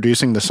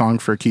reproducing the song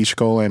for Keisha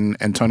Cole and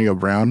Antonio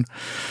Brown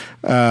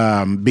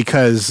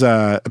because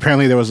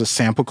apparently there was a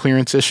sample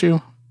clearance issue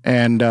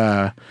and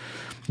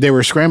they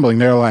were scrambling.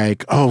 They're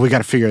like, "Oh, we got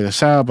to figure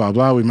this out, blah,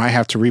 blah. We might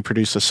have to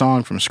reproduce the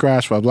song from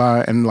scratch, blah,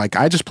 blah." And like,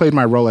 I just played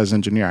my role as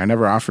engineer. I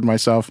never offered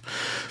myself.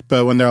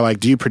 But when they're like,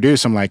 "Do you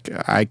produce?" I'm like,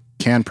 "I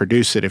can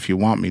produce it if you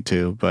want me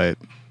to, but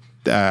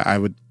I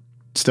would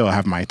still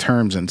have my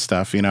terms and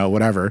stuff,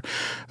 whatever.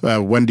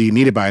 When do you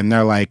need it by?" And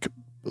they're like,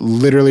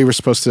 "Literally, we're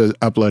supposed to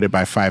upload it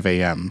by 5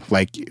 a.m.,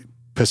 like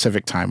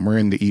Pacific time. We're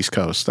in the East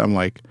Coast." I'm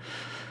like,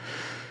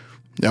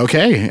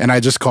 okay. And I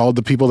just called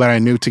the people that I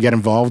knew to get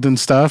involved and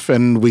stuff,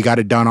 and we got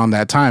it done on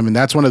that time. And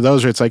that's one of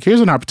those where it's like,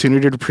 here's an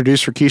opportunity to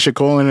produce for Keisha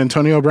Cole and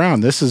Antonio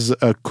Brown. This is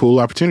a cool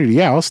opportunity.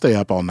 Yeah, I'll stay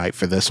up all night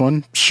for this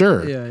one.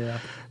 Sure. Yeah.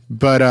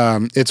 But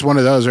it's one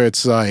of those where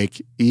it's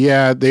like,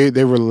 yeah,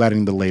 they were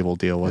letting the label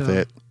deal with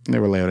it. They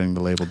were letting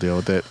the label deal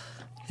with it.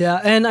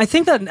 Yeah, and I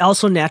think that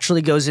also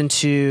naturally goes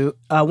into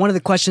one of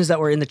the questions that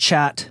were in the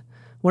chat.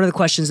 One of the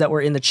questions that were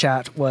in the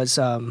chat was,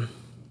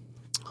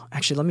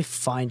 actually, let me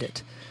find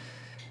it.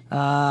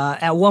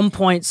 At one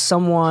point,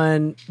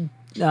 someone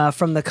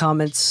from the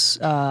comments,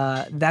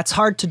 that's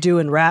hard to do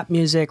in rap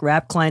music.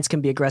 Rap clients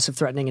can be aggressive,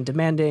 threatening, and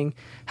demanding.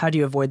 How do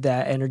you avoid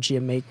that energy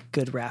and make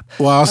good rap?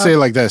 Well, I'll say it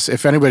like this.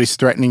 If anybody's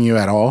threatening you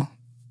at all,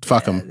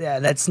 fuck them. Yeah,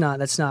 that's not.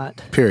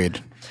 Period.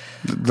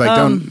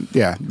 Like,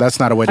 that's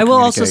not a way to I will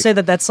communicate. also say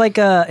that that's like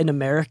an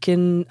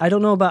American, I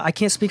don't know about, I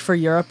can't speak for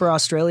Europe or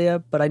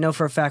Australia, but I know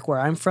for a fact where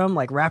I'm from,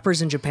 like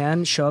rappers in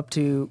Japan show up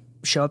to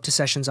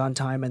sessions on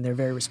time and they're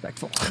very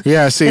respectful.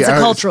 Yeah, see, It's a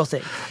cultural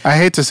thing. I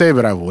hate to say it,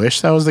 but I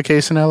wish that was the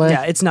case in LA.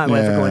 Yeah, it's not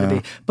ever going to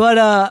be.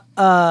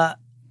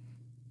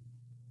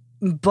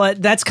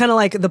 But that's kind of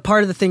like the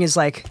part of the thing is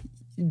like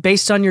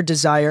based on your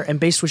desire and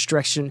based which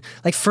direction.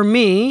 Like for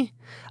me,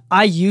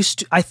 I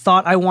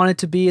thought I wanted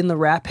to be in the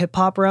rap hip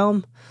hop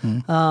realm.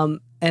 And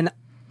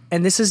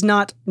this is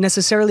not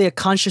necessarily a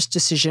conscious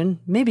decision,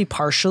 maybe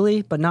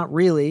partially, but not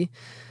really.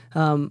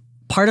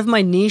 Part of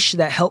my niche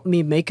that helped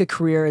me make a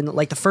career, and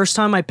like the first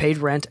time I paid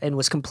rent and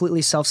was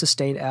completely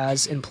self-sustained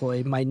as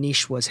employed, my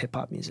niche was hip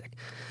hop music.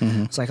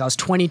 It's like I was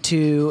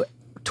 20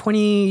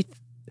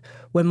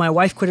 when my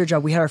wife quit her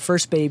job. We had our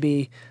first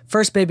baby,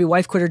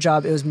 wife quit her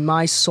job. It was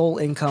my sole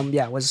income.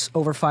 Yeah, it was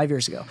over 5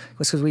 years ago. It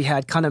was because we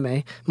had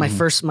Kaname,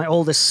 my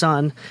oldest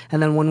son.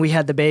 And then when we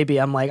had the baby,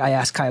 I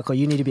asked Kayako,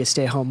 you need to be a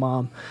stay-at-home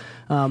mom.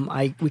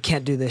 We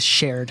can't do this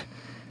shared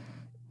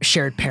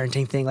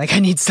parenting thing. Like I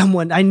need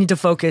to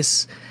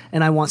focus,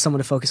 and I want someone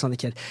to focus on the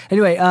kid.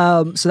 Anyway,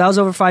 so that was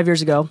over 5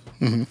 years ago.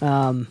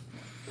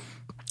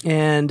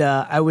 And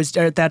I was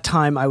at that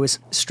time I was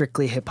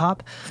strictly hip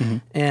hop,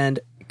 and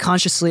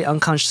consciously,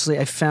 unconsciously,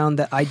 I found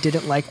that I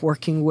didn't like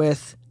working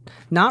with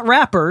not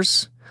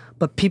rappers,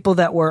 but people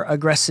that were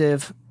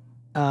aggressive,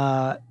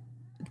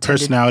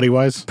 Personality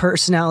wise,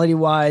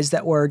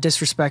 that were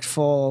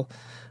disrespectful.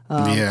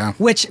 yeah,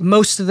 Which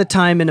most of the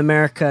time in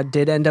America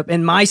did end up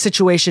in my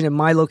situation, in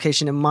my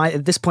location,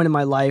 at this point in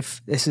my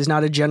life. This is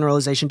not a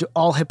generalization to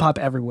all hip hop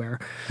everywhere.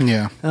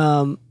 yeah,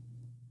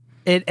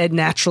 It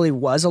naturally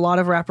was a lot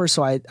of rappers,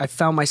 so I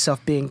found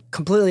myself being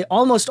completely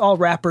almost all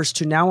rappers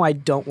to now I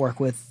don't work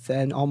with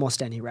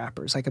almost any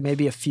rappers, like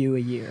maybe a few a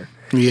year.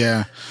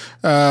 yeah.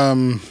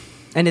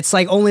 And it's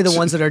like only the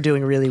ones that are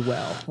doing really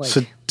well. Like,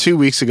 So 2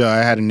 weeks ago, I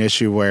had an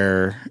issue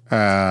where,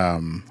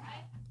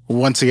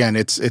 once again,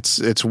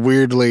 it's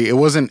weirdly, it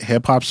wasn't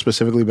hip hop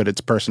specifically, but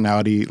it's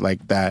personality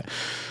like that.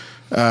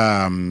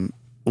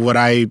 What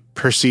I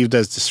perceived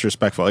as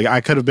disrespectful. Like,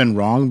 I could have been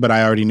wrong, but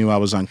I already knew I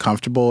was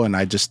uncomfortable and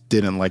I just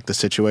didn't like the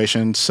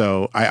situation.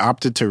 So I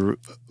opted to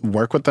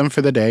work with them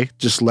for the day,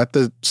 just let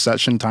the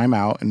session time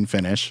out and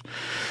finish.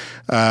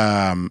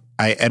 I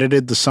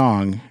edited the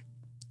song.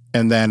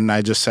 And then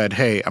I just said,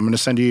 hey, I'm going to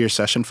send you your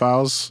session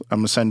files. I'm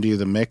going to send you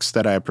the mix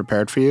that I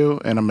prepared for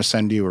you, and I'm going to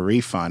send you a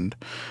refund.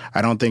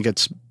 I don't think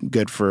it's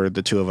good for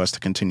the two of us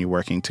to continue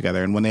working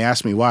together. And when they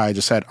asked me why, I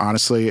just said,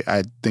 honestly,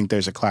 I think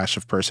there's a clash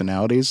of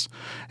personalities,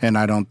 and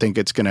I don't think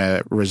it's going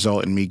to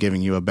result in me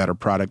giving you a better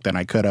product than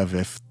I could have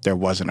if there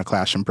wasn't a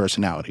clash in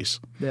personalities.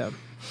 yeah.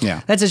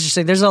 Yeah. That's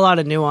interesting. There's a lot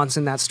of nuance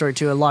in that story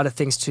too. A lot of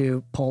things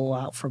to pull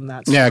out from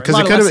that story. Yeah, because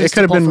it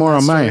could have been more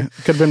on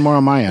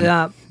my end.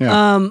 Yeah.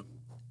 Yeah.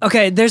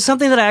 Okay, there's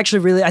something that I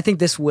actually I think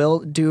this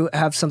will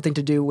have something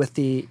to do with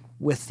the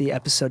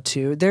episode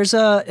too. There's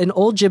an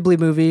old Ghibli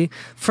movie.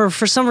 For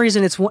some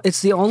reason,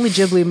 it's the only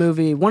Ghibli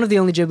movie, one of the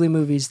only Ghibli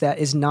movies that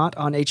is not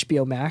on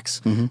HBO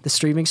Max, the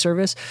streaming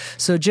service.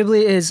 So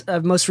Ghibli is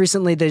most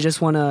recently they just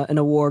won an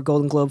award,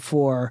 Golden Globe,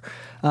 for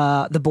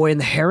The Boy and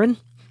the Heron,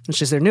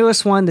 which is their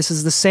newest one. This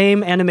is the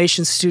same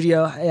animation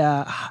studio.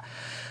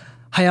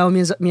 Hayao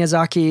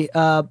Miyazaki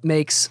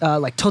makes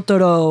like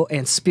Totoro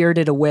and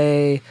Spirited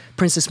Away,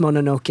 Princess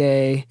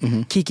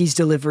Mononoke, Kiki's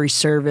Delivery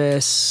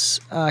Service,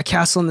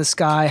 Castle in the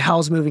Sky,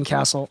 Howl's Moving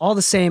Castle, all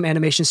the same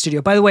animation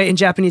studio. By the way, in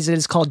Japanese it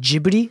is called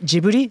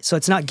Ghibli, so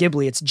it's not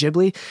Ghibli, it's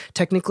Ghibli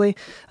technically,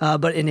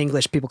 but in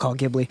English people call it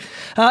Ghibli.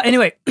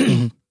 Anyway,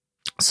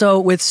 so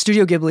with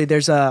Studio Ghibli,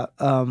 there's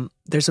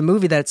a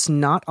movie that's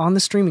not on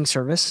the streaming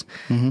service.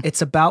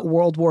 It's about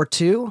World War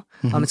II.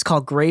 It's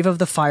called Grave of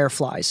the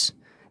Fireflies.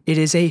 It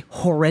is a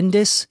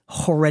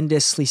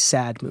horrendously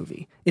sad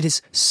movie. It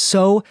is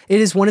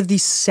one of the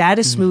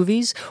saddest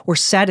movies or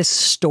saddest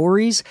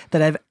stories that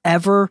I've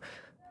ever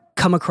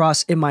come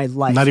across in my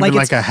life. Not even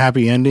like a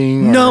happy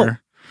ending? No,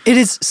 it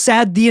is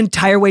sad the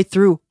entire way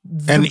through.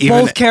 And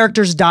both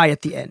characters die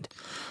at the end.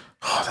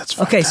 Oh, that's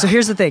okay. So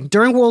here's the thing.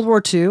 During World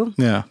War II,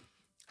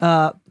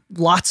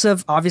 lots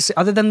of, obviously,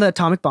 other than the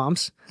atomic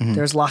bombs,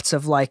 there's lots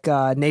of like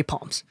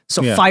napalms.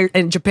 So fire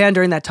in Japan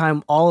during that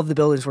time, all of the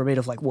buildings were made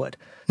of like wood.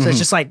 So it's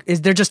just like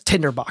they're just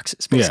tinder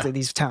boxes, basically.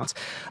 These towns.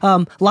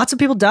 Lots of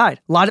people died.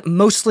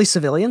 Mostly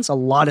civilians. A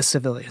lot of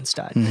civilians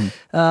died.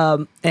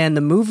 And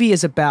the movie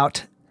is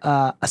about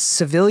a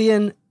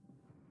civilian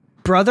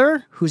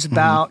brother who's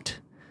about.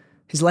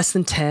 He's less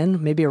than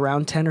 10, maybe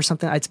around 10 or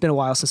something. It's been a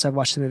while since I've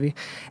watched the movie.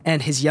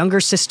 And his younger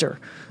sister,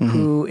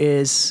 who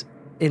is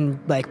in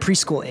like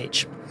preschool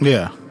age.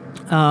 Yeah.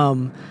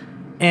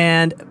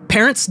 And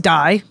parents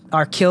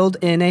are killed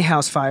in a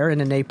house fire, in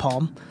a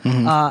napalm,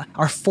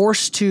 are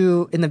forced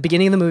to, in the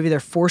beginning of the movie, they're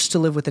forced to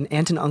live with an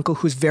aunt and uncle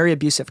who's very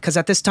abusive. Because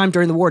at this time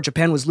during the war,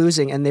 Japan was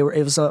losing and it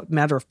was a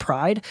matter of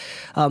pride.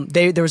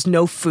 There was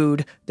no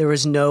food. There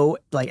was no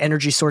like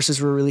energy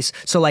sources were released.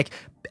 So like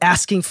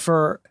asking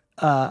for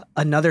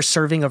another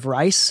serving of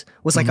rice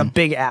was like a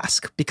big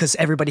ask because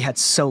everybody had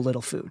so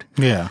little food.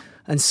 Yeah.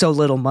 And so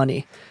little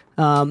money.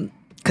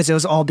 Because it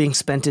was all being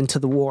spent into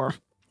the war.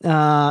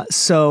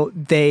 So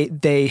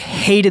they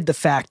hated the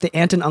fact, the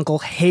aunt and uncle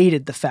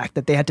hated the fact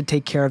that they had to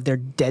take care of their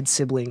dead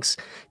siblings'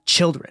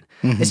 children.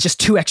 It's just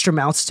 2 extra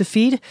mouths to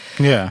feed.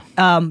 Yeah.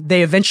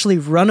 They eventually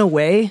run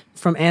away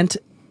from aunt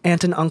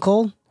and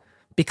uncle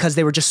because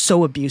they were just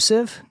so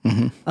abusive.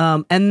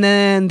 And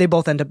then they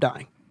both end up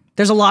dying.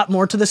 There's a lot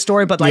more to the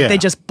story, but like they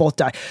just both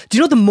die. Do you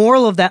know what the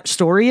moral of that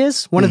story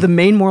is? One of the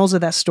main morals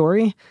of that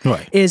story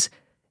is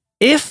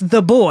if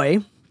the boy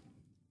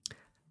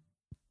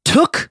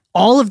took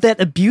all of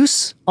that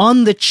abuse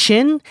on the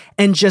chin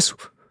and just...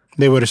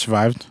 They would have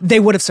survived? They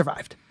would have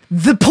survived.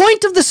 The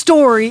point of the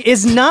story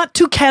is not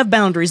to have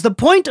boundaries. The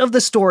point of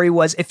the story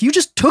was if you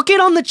just took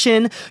it on the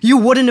chin, you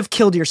wouldn't have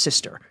killed your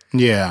sister.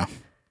 Yeah.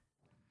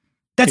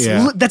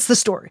 That's the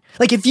story.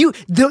 Like if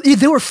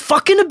they were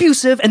fucking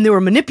abusive and they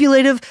were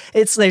manipulative,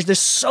 it's like there's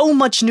so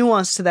much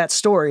nuance to that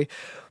story.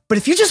 But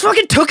if you just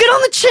fucking took it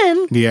on the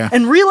chin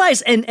and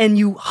realized and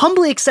you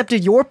humbly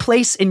accepted your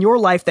place in your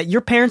life, that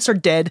your parents are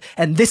dead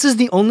and this is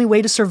the only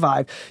way to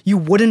survive, you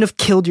wouldn't have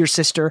killed your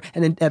sister.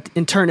 And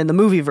in turn, in the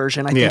movie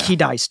version, I think he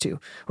dies too,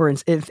 or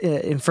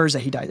infers that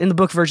he dies. In the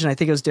book version, I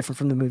think it was different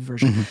from the movie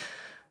version. Mm-hmm.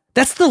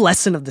 That's the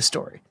lesson of the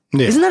story.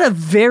 Yeah. Isn't that a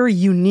very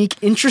unique,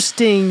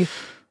 interesting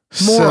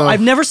moral? I've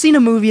never seen a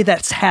movie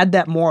that's had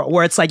that moral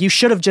where it's like you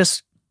should have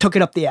just took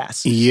it up the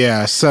ass.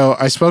 Yeah. So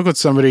I spoke with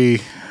somebody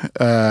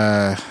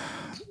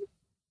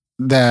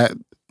that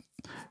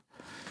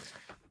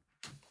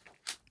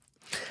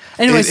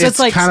anyway, so it's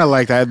like kind of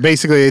like that.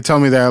 Basically, they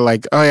told me they're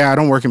like, oh yeah, I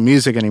don't work in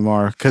music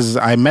anymore because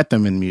I met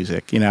them in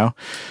music, And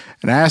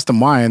I asked them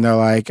why, and they're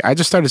like, I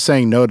just started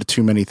saying no to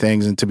too many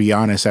things, and to be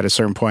honest, at a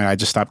certain point, I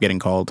just stopped getting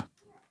called.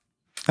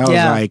 I was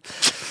like,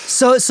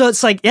 so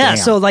it's like, damn.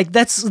 So like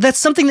that's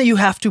something that you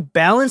have to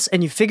balance,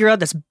 and you figure out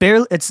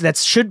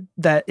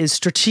that is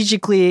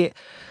strategically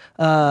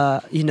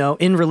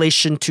in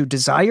relation to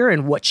desire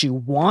and what you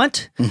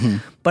want. Mm-hmm.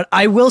 But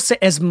I will say,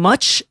 as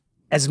much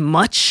as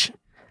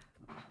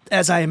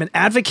I am an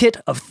advocate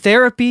of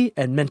therapy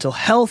and mental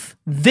health,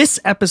 this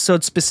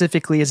episode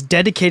specifically is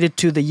dedicated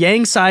to the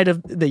yang side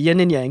of the yin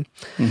and yang,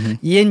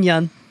 yin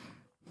yang,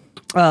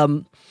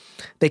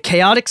 the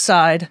chaotic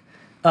side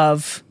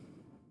of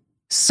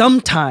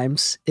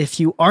sometimes if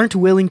you aren't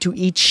willing to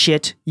eat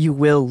shit, you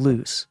will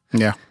lose.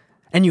 Yeah.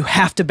 And you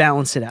have to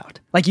balance it out.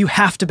 Like, you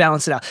have to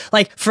balance it out.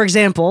 Like, for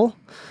example,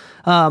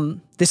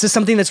 this is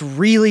something that's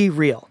really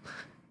real.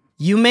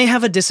 You may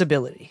have a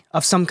disability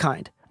of some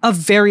kind, of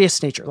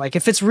various nature. Like,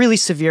 if it's really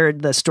severe,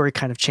 the story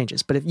kind of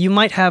changes. But if you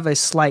might have a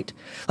slight,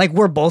 like,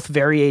 we're both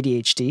very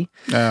ADHD.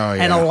 Oh, yeah.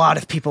 And a lot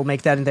of people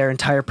make that in their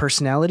entire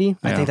personality.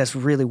 Yeah. I think that's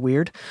really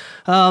weird.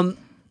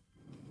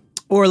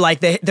 Or like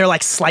they're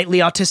like slightly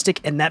autistic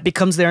and that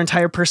becomes their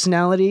entire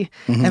personality.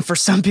 Mm-hmm. And for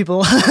some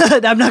people,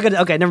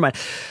 okay, never mind.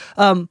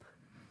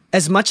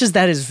 As much as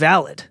that is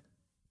valid,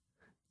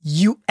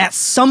 you at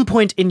some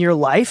point in your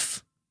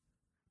life,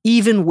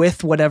 even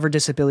with whatever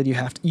disability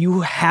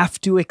you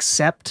have to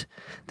accept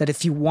that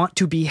if you want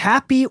to be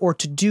happy or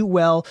to do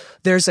well,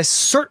 there's a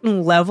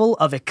certain level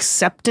of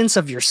acceptance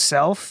of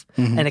yourself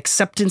and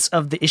acceptance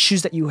of the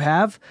issues that you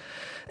have,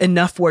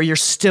 enough where you're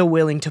still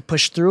willing to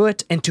push through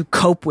it and to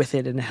cope with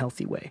it in a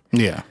healthy way.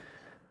 Yeah.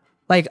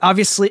 Like,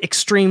 obviously,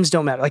 extremes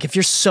don't matter. Like, if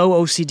you're so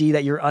OCD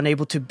that you're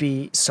unable to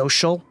be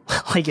social,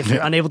 like if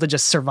you're unable to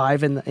just survive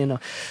that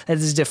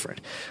is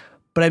different.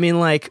 But I mean,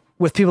 like,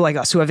 with people like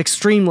us who have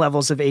extreme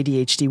levels of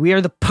ADHD, we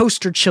are the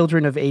poster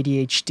children of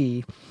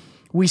ADHD.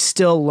 We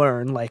still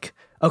learn, like,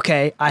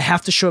 okay, I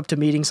have to show up to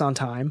meetings on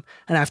time,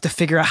 and I have to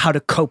figure out how to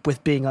cope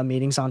with being on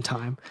meetings on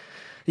time.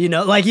 We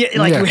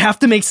have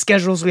to make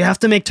schedules, we have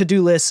to make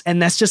to-do lists,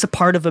 and that's just a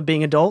part of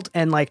being adult.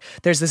 And like,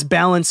 there's this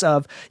balance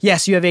of,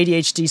 yes, you have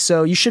ADHD,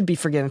 so you should be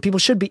forgiven. People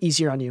should be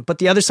easier on you. But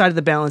the other side of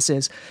the balance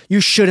is you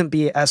shouldn't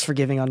be as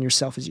forgiving on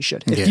yourself as you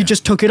should. If you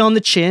just took it on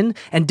the chin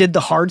and did the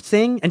hard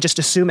thing and just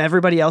assume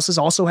everybody else is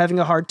also having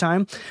a hard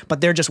time,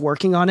 but they're just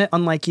working on it,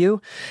 unlike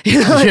you.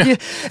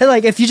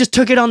 If you just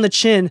took it on the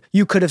chin,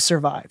 you could have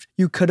survived.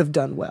 You could have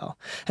done well.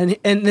 And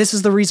this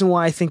is the reason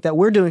why I think that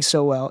we're doing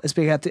so well, is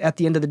because at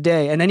the end of the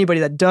day, and anybody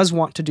that does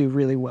want to do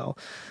really well,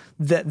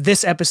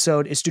 this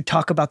episode is to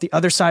talk about the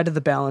other side of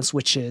the balance,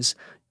 which is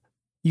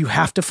you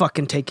have to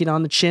fucking take it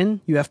on the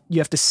chin. You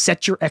have to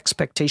set your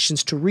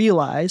expectations to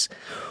realize,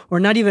 or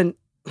not even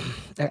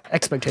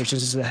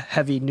expectations is a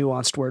heavy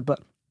nuanced word, but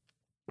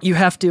you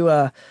have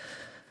to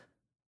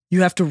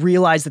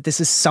realize that this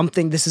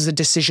is a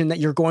decision that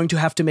you're going to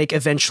have to make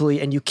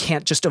eventually, and you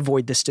can't just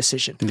avoid this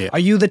decision. Yeah. Are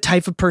you the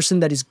type of person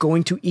that is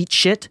going to eat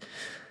shit,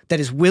 that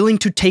is willing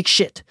to take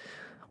shit?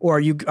 Or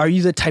are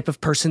you the type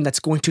of person that's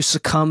going to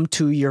succumb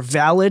to your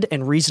valid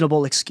and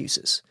reasonable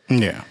excuses?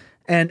 Yeah.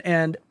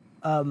 And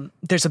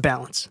there's a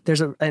balance.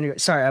 Anyway,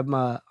 sorry, I'm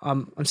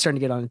starting to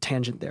get on a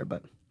tangent there,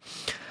 but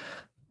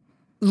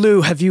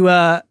Lou, have you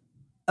how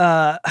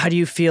do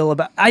you feel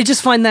about? I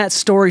just find that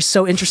story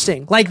so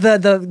interesting. Like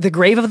the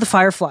grave of the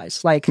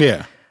fireflies. Like,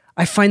 yeah,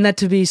 I find that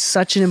to be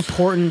such an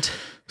important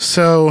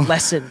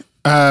lesson.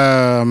 When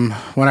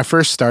I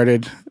first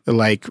started,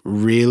 like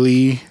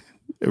really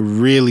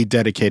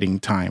dedicating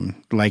time,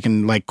 like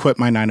quit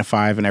my 9 to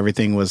 5 and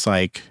everything was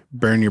like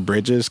burn your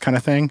bridges kind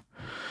of thing.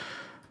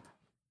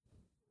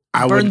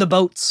 Burn the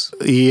boats.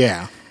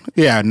 Yeah.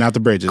 Yeah, not the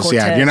bridges.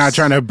 Cortez. Yeah, you're not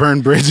trying to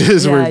burn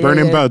bridges. We're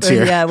burning boats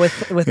here. Yeah, with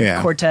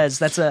Cortez.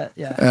 That's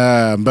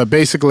but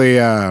basically,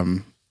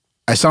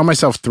 I saw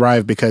myself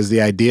thrive because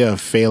the idea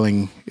of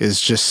failing is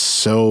just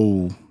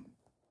so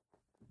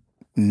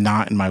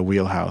not in my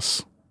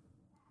wheelhouse.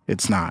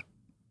 It's not.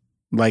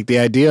 Like, the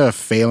idea of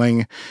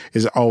failing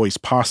is always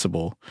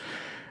possible,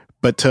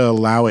 but to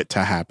allow it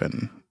to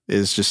happen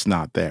is just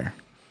not there.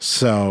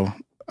 So,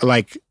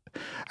 like,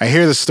 I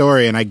hear the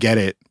story and I get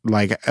it.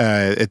 Like,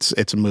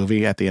 it's a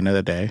movie at the end of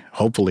the day.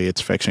 Hopefully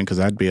it's fiction, because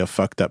that'd be a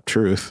fucked up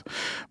truth.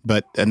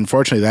 But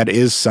unfortunately, that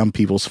is some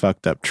people's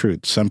fucked up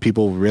truth. Some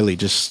people really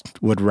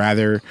just would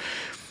rather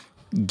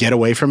get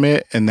away from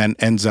it and then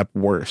ends up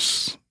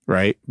worse,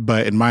 right?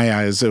 But in my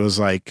eyes, it was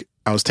like,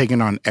 I was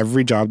taking on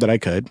every job that I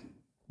could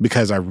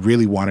because I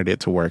really wanted it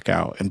to work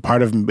out. And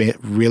part of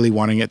really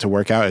wanting it to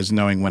work out is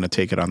knowing when to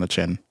take it on the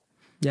chin.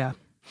 Yeah,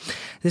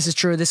 this is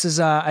true. This is,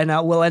 and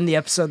we'll end the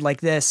episode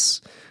like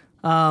this.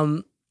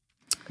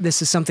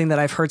 This is something that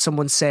I've heard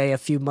someone say a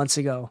few months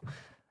ago,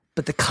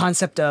 but the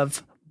concept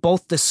of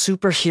both the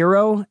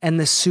superhero and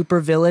the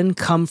supervillain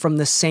come from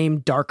the same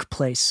dark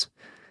place.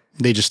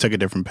 They just took a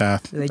different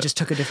path. They just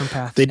took a different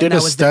path. They did a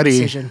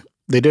study.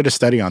 They did a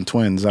study on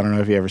twins. I don't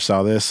know if you ever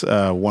saw this.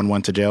 One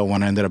went to jail.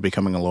 One ended up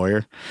becoming a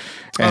lawyer.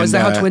 And, is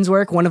that how twins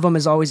work? One of them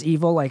is always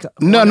evil? Like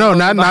not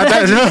that.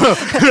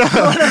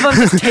 No. One of them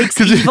just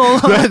takes evil.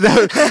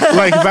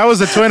 Like if I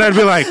was a twin, I'd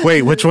be like,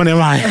 wait, which one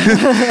am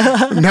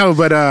I? No,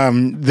 but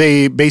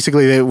they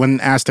when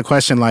asked the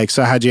question like,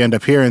 so how'd you end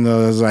up here? And they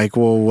was like,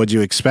 well, what'd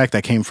you expect?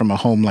 I came from a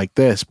home like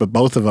this, but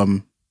both of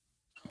them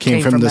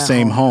came from the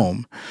same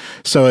home.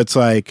 So it's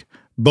like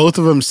both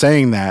of them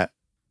saying that.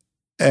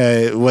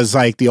 Was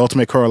like the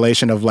ultimate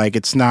correlation of like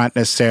it's not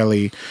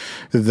necessarily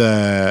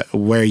the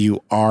where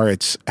you are,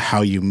 it's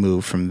how you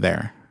move from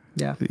there.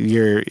 Yeah,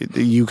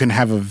 you can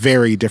have a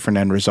very different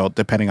end result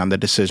depending on the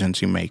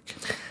decisions you make.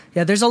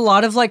 Yeah, there's a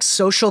lot of like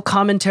social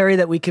commentary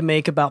that we can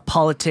make about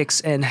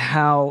politics and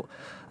how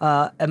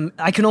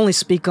I can only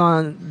speak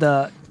on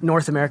the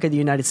North America, the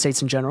United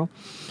States in general,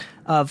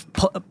 of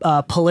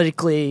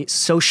politically,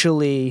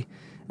 socially.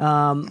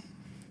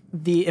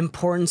 The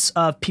importance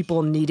of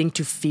people needing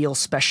to feel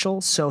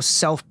special. So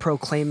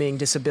self-proclaiming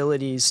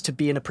disabilities to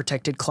be in a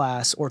protected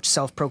class or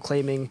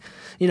self-proclaiming,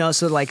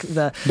 so like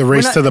the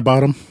race to the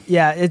bottom.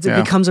 Yeah, it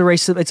becomes a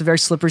race. It's a very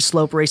slippery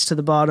slope race to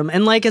the bottom.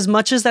 And like as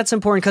much as that's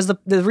important, because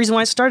the reason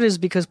why it started is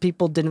because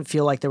people didn't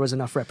feel like there was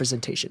enough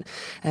representation.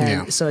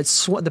 And so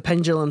the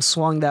pendulum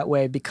swung that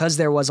way because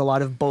there was a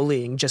lot of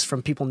bullying just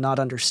from people not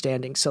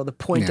understanding. So the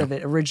point of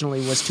it originally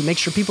was to make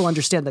sure people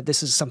understand that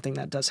this is something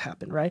that does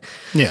happen, right?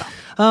 Yeah.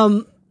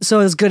 So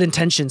it was good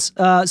intentions.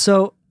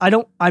 So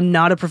I'm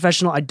not a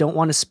professional. I don't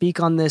want to speak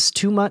on this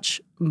too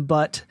much,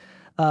 but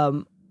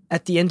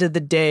at the end of the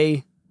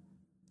day,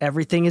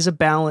 everything is a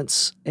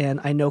balance.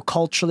 And I know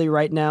culturally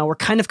right now we're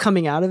kind of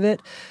coming out of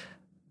it,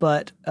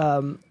 but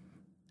I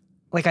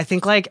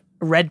think like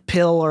red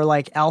pill or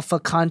like alpha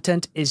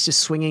content is just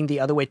swinging the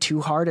other way too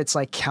hard. It's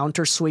like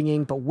counter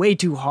swinging, but way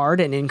too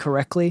hard and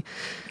incorrectly.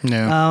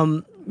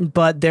 Yeah.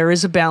 But there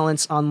is a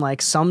balance on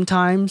like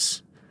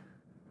sometimes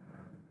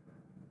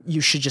you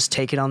should just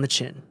take it on the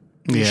chin.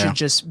 You should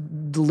just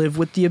live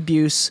with the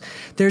abuse.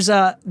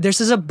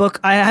 This is a book.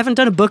 I haven't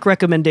done a book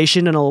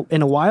recommendation in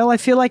a while. I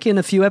feel like in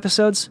a few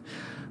episodes,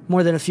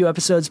 more than a few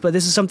episodes. But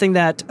this is something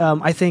that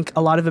I think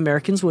a lot of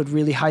Americans would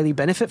really highly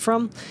benefit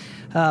from.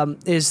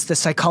 Is The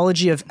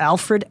Psychology of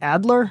Alfred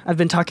Adler. I've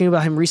been talking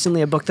about him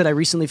recently. A book that I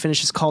recently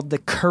finished is called The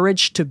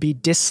Courage to be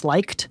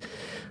Disliked.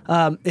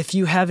 If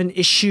you have an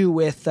issue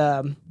with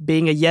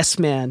being a yes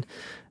man,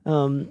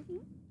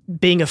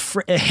 being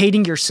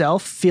hating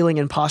yourself, feeling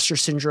imposter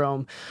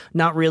syndrome,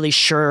 not really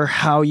sure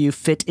how you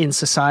fit in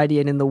society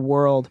and in the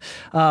world,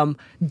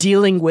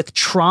 dealing with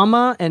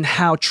trauma and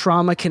how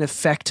trauma can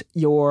affect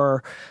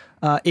your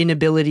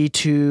inability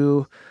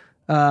to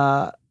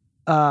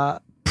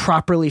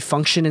properly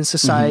function in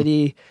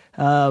society.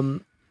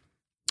 The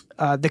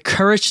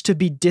Courage to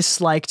be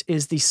Disliked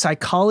is the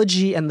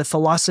psychology and the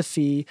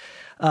philosophy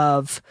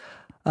of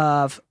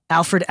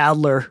Alfred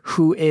Adler,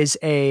 who is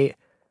a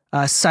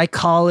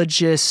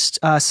psychology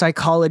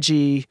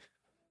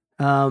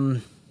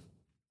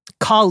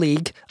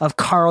colleague of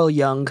Carl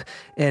Jung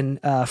and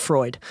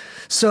Freud.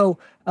 So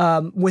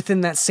within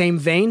that same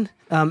vein,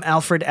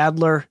 Alfred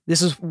Adler,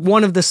 this is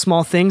one of the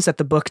small things that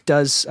the book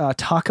does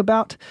talk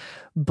about,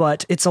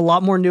 but it's a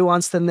lot more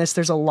nuanced than this.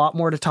 There's a lot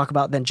more to talk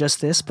about than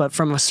just this, but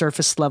from a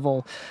surface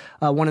level,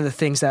 one of the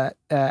things that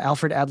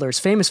Alfred Adler is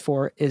famous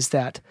for is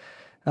that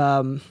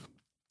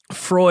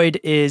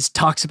Freud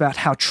talks about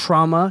how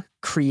trauma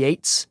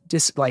creates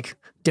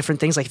different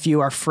things. Like if you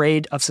are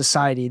afraid of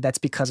society, that's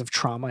because of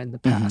trauma in the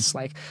past.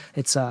 Like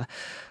it's a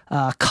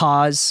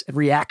cause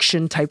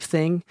reaction type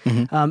thing.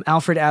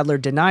 Alfred Adler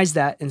denies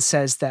that and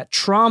says that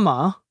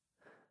trauma,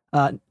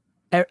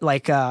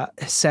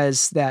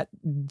 says that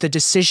the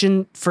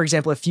decision, for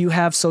example, if you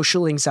have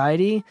social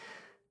anxiety,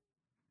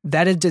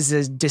 that is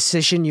a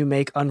decision you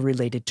make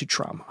unrelated to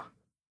trauma.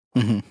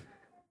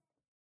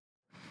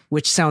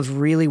 Which sounds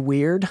really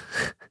weird.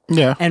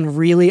 Yeah. And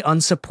really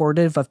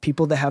unsupportive of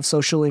people that have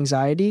social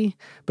anxiety.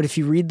 But if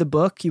you read the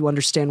book, you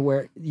understand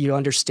where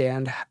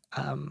it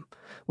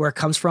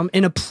comes from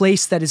in a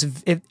place that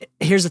is,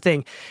 here's the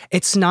thing.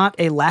 It's not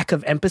a lack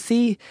of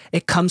empathy.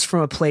 It comes from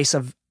a place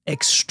of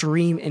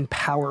extreme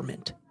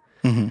empowerment.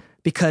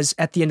 Because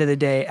at the end of the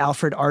day,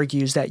 Alfred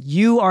argues that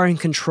you are in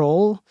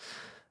control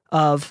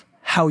of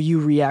how you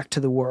react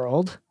to the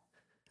world.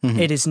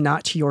 It is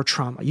not your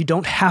trauma. You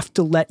don't have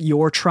to let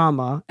your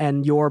trauma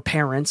and your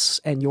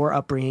parents and your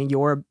upbringing,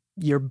 your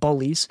your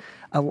bullies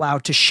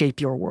allowed to shape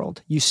your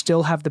world. You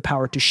still have the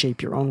power to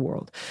shape your own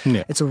world.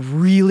 Yeah. It's a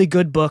really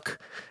good book.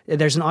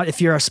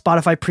 If you're a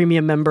Spotify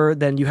premium member,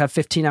 then you have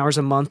 15 hours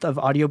a month of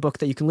audiobook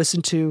that you can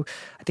listen to.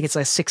 I think it's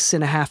like a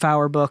 6.5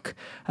 hour book.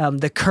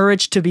 The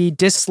Courage to be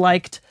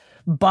Disliked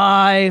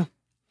by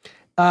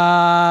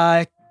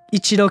Ichiro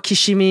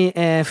Kishimi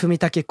and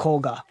Fumitake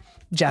Koga,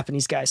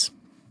 Japanese guys.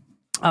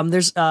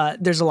 There's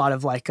a lot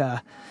of like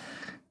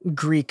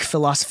Greek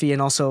philosophy,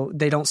 and also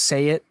they don't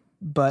say it,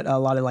 but a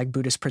lot of like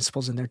Buddhist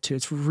principles in there too.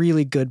 It's a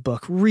really good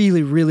book,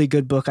 really, really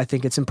good book. I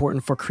think it's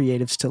important for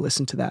creatives to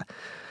listen to that,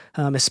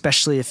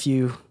 especially if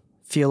you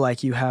feel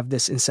like you have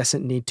this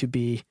incessant need to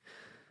be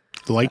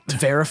liked,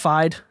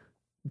 verified,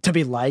 to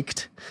be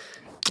liked.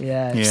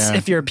 Yeah.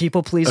 If you're a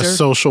people pleaser, a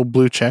social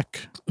blue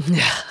check.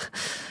 Yeah.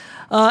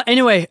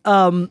 Anyway,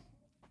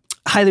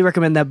 highly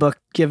recommend that book.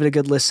 Give it a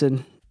good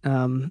listen.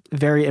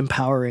 Very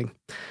empowering.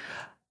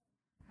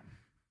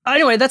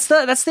 Anyway, that's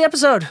the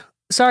episode.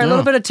 Sorry, a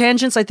little bit of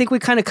tangents. I think we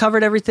kind of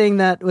covered everything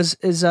that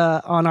is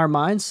on our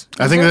minds.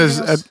 I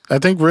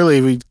think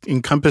really we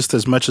encompassed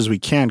as much as we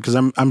can, because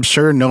I'm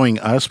sure, knowing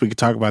us, we could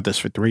talk about this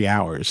for 3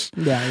 hours.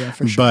 Yeah,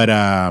 for sure.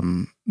 But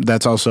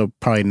that's also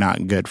probably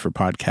not good for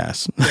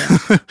podcasts.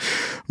 Yeah.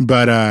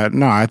 But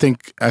no, I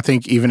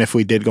think even if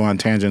we did go on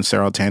tangents,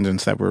 they're all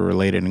tangents that were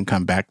related and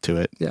come back to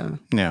it. Yeah.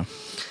 Yeah.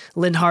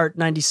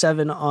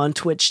 Linhart97 on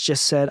Twitch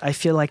just said, I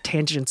feel like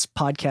tangents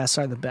podcasts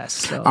are the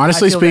best. So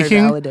honestly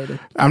speaking,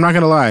 I'm not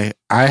going to lie.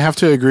 I have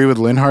to agree with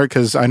Linhart,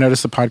 because I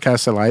noticed the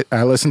podcasts that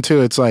I listen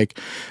to, it's like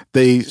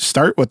they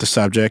start with the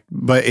subject,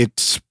 but it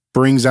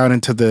springs out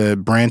into the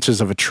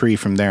branches of a tree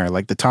from there.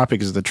 Like the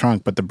topic is the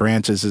trunk, but the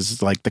branches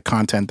is like the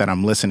content that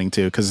I'm listening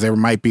to, because there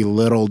might be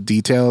little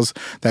details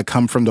that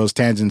come from those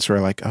tangents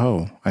where like,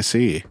 oh, I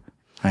see.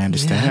 I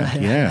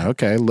understand. Yeah.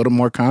 Okay. A little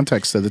more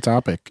context to the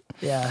topic.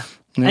 Yeah.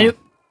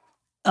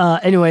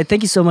 Anyway,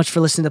 thank you so much for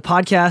listening to the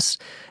podcast.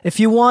 If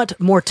you want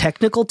more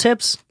technical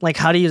tips, like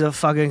how to use a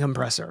fucking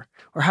compressor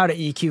or how to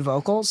EQ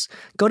vocals,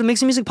 go to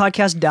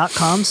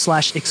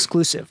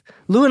mixingmusicpodcast.com/exclusive.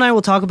 Lou and I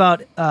will talk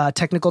about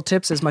technical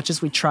tips as much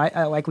as we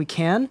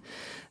can.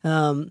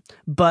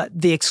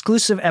 But the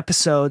exclusive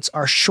episodes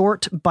are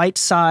short,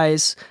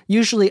 bite-size,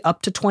 usually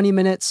up to 20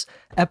 minutes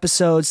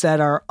episodes that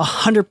are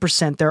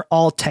 100%. They're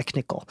all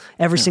technical.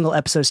 Every single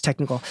episode is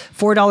technical.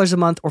 $4 a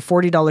month or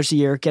 $40 a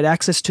year. Get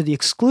access to the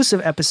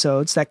exclusive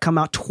episodes that come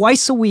out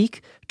twice a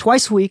week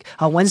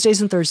on Wednesdays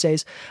and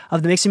Thursdays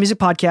of the Mixing Music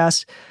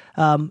Podcast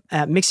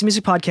at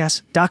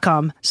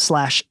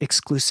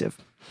mixingmusicpodcast.com/exclusive.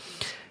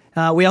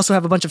 We also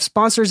have a bunch of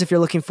sponsors. If you're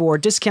looking for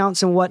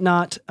discounts and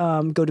whatnot,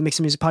 go to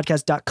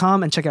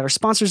mixingmusicpodcast.com and check out our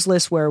sponsors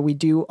list, where we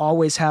do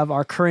always have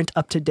our current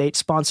up-to-date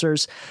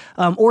sponsors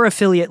or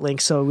affiliate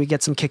links, so we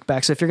get some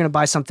kickback. So if you're going to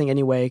buy something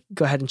anyway,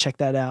 go ahead and check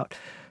that out.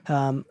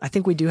 I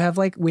think we have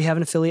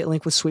an affiliate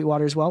link with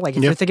Sweetwater as well. Like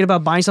if you're thinking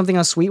about buying something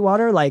on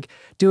Sweetwater, like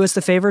do us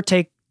the favor,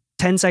 take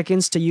 10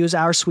 seconds to use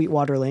our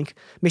Sweetwater link,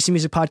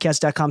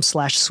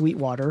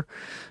 mixingmusicpodcast.com/Sweetwater,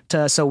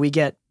 so we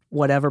get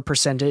whatever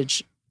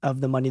percentage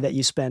of the money that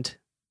you spent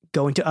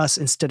going to us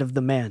instead of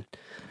the man.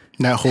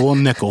 That whole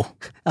nickel.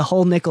 A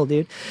whole nickel,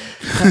 dude.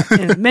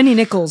 Many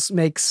nickels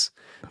makes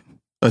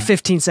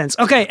 15 cents.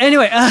 Okay,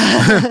 anyway.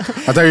 I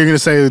thought you were going to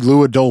say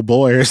Lou a dull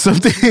boy or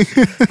something.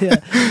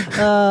 Yeah.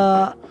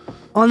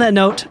 On that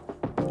note,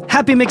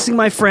 happy mixing,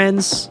 my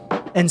friends,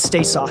 and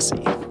stay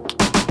saucy.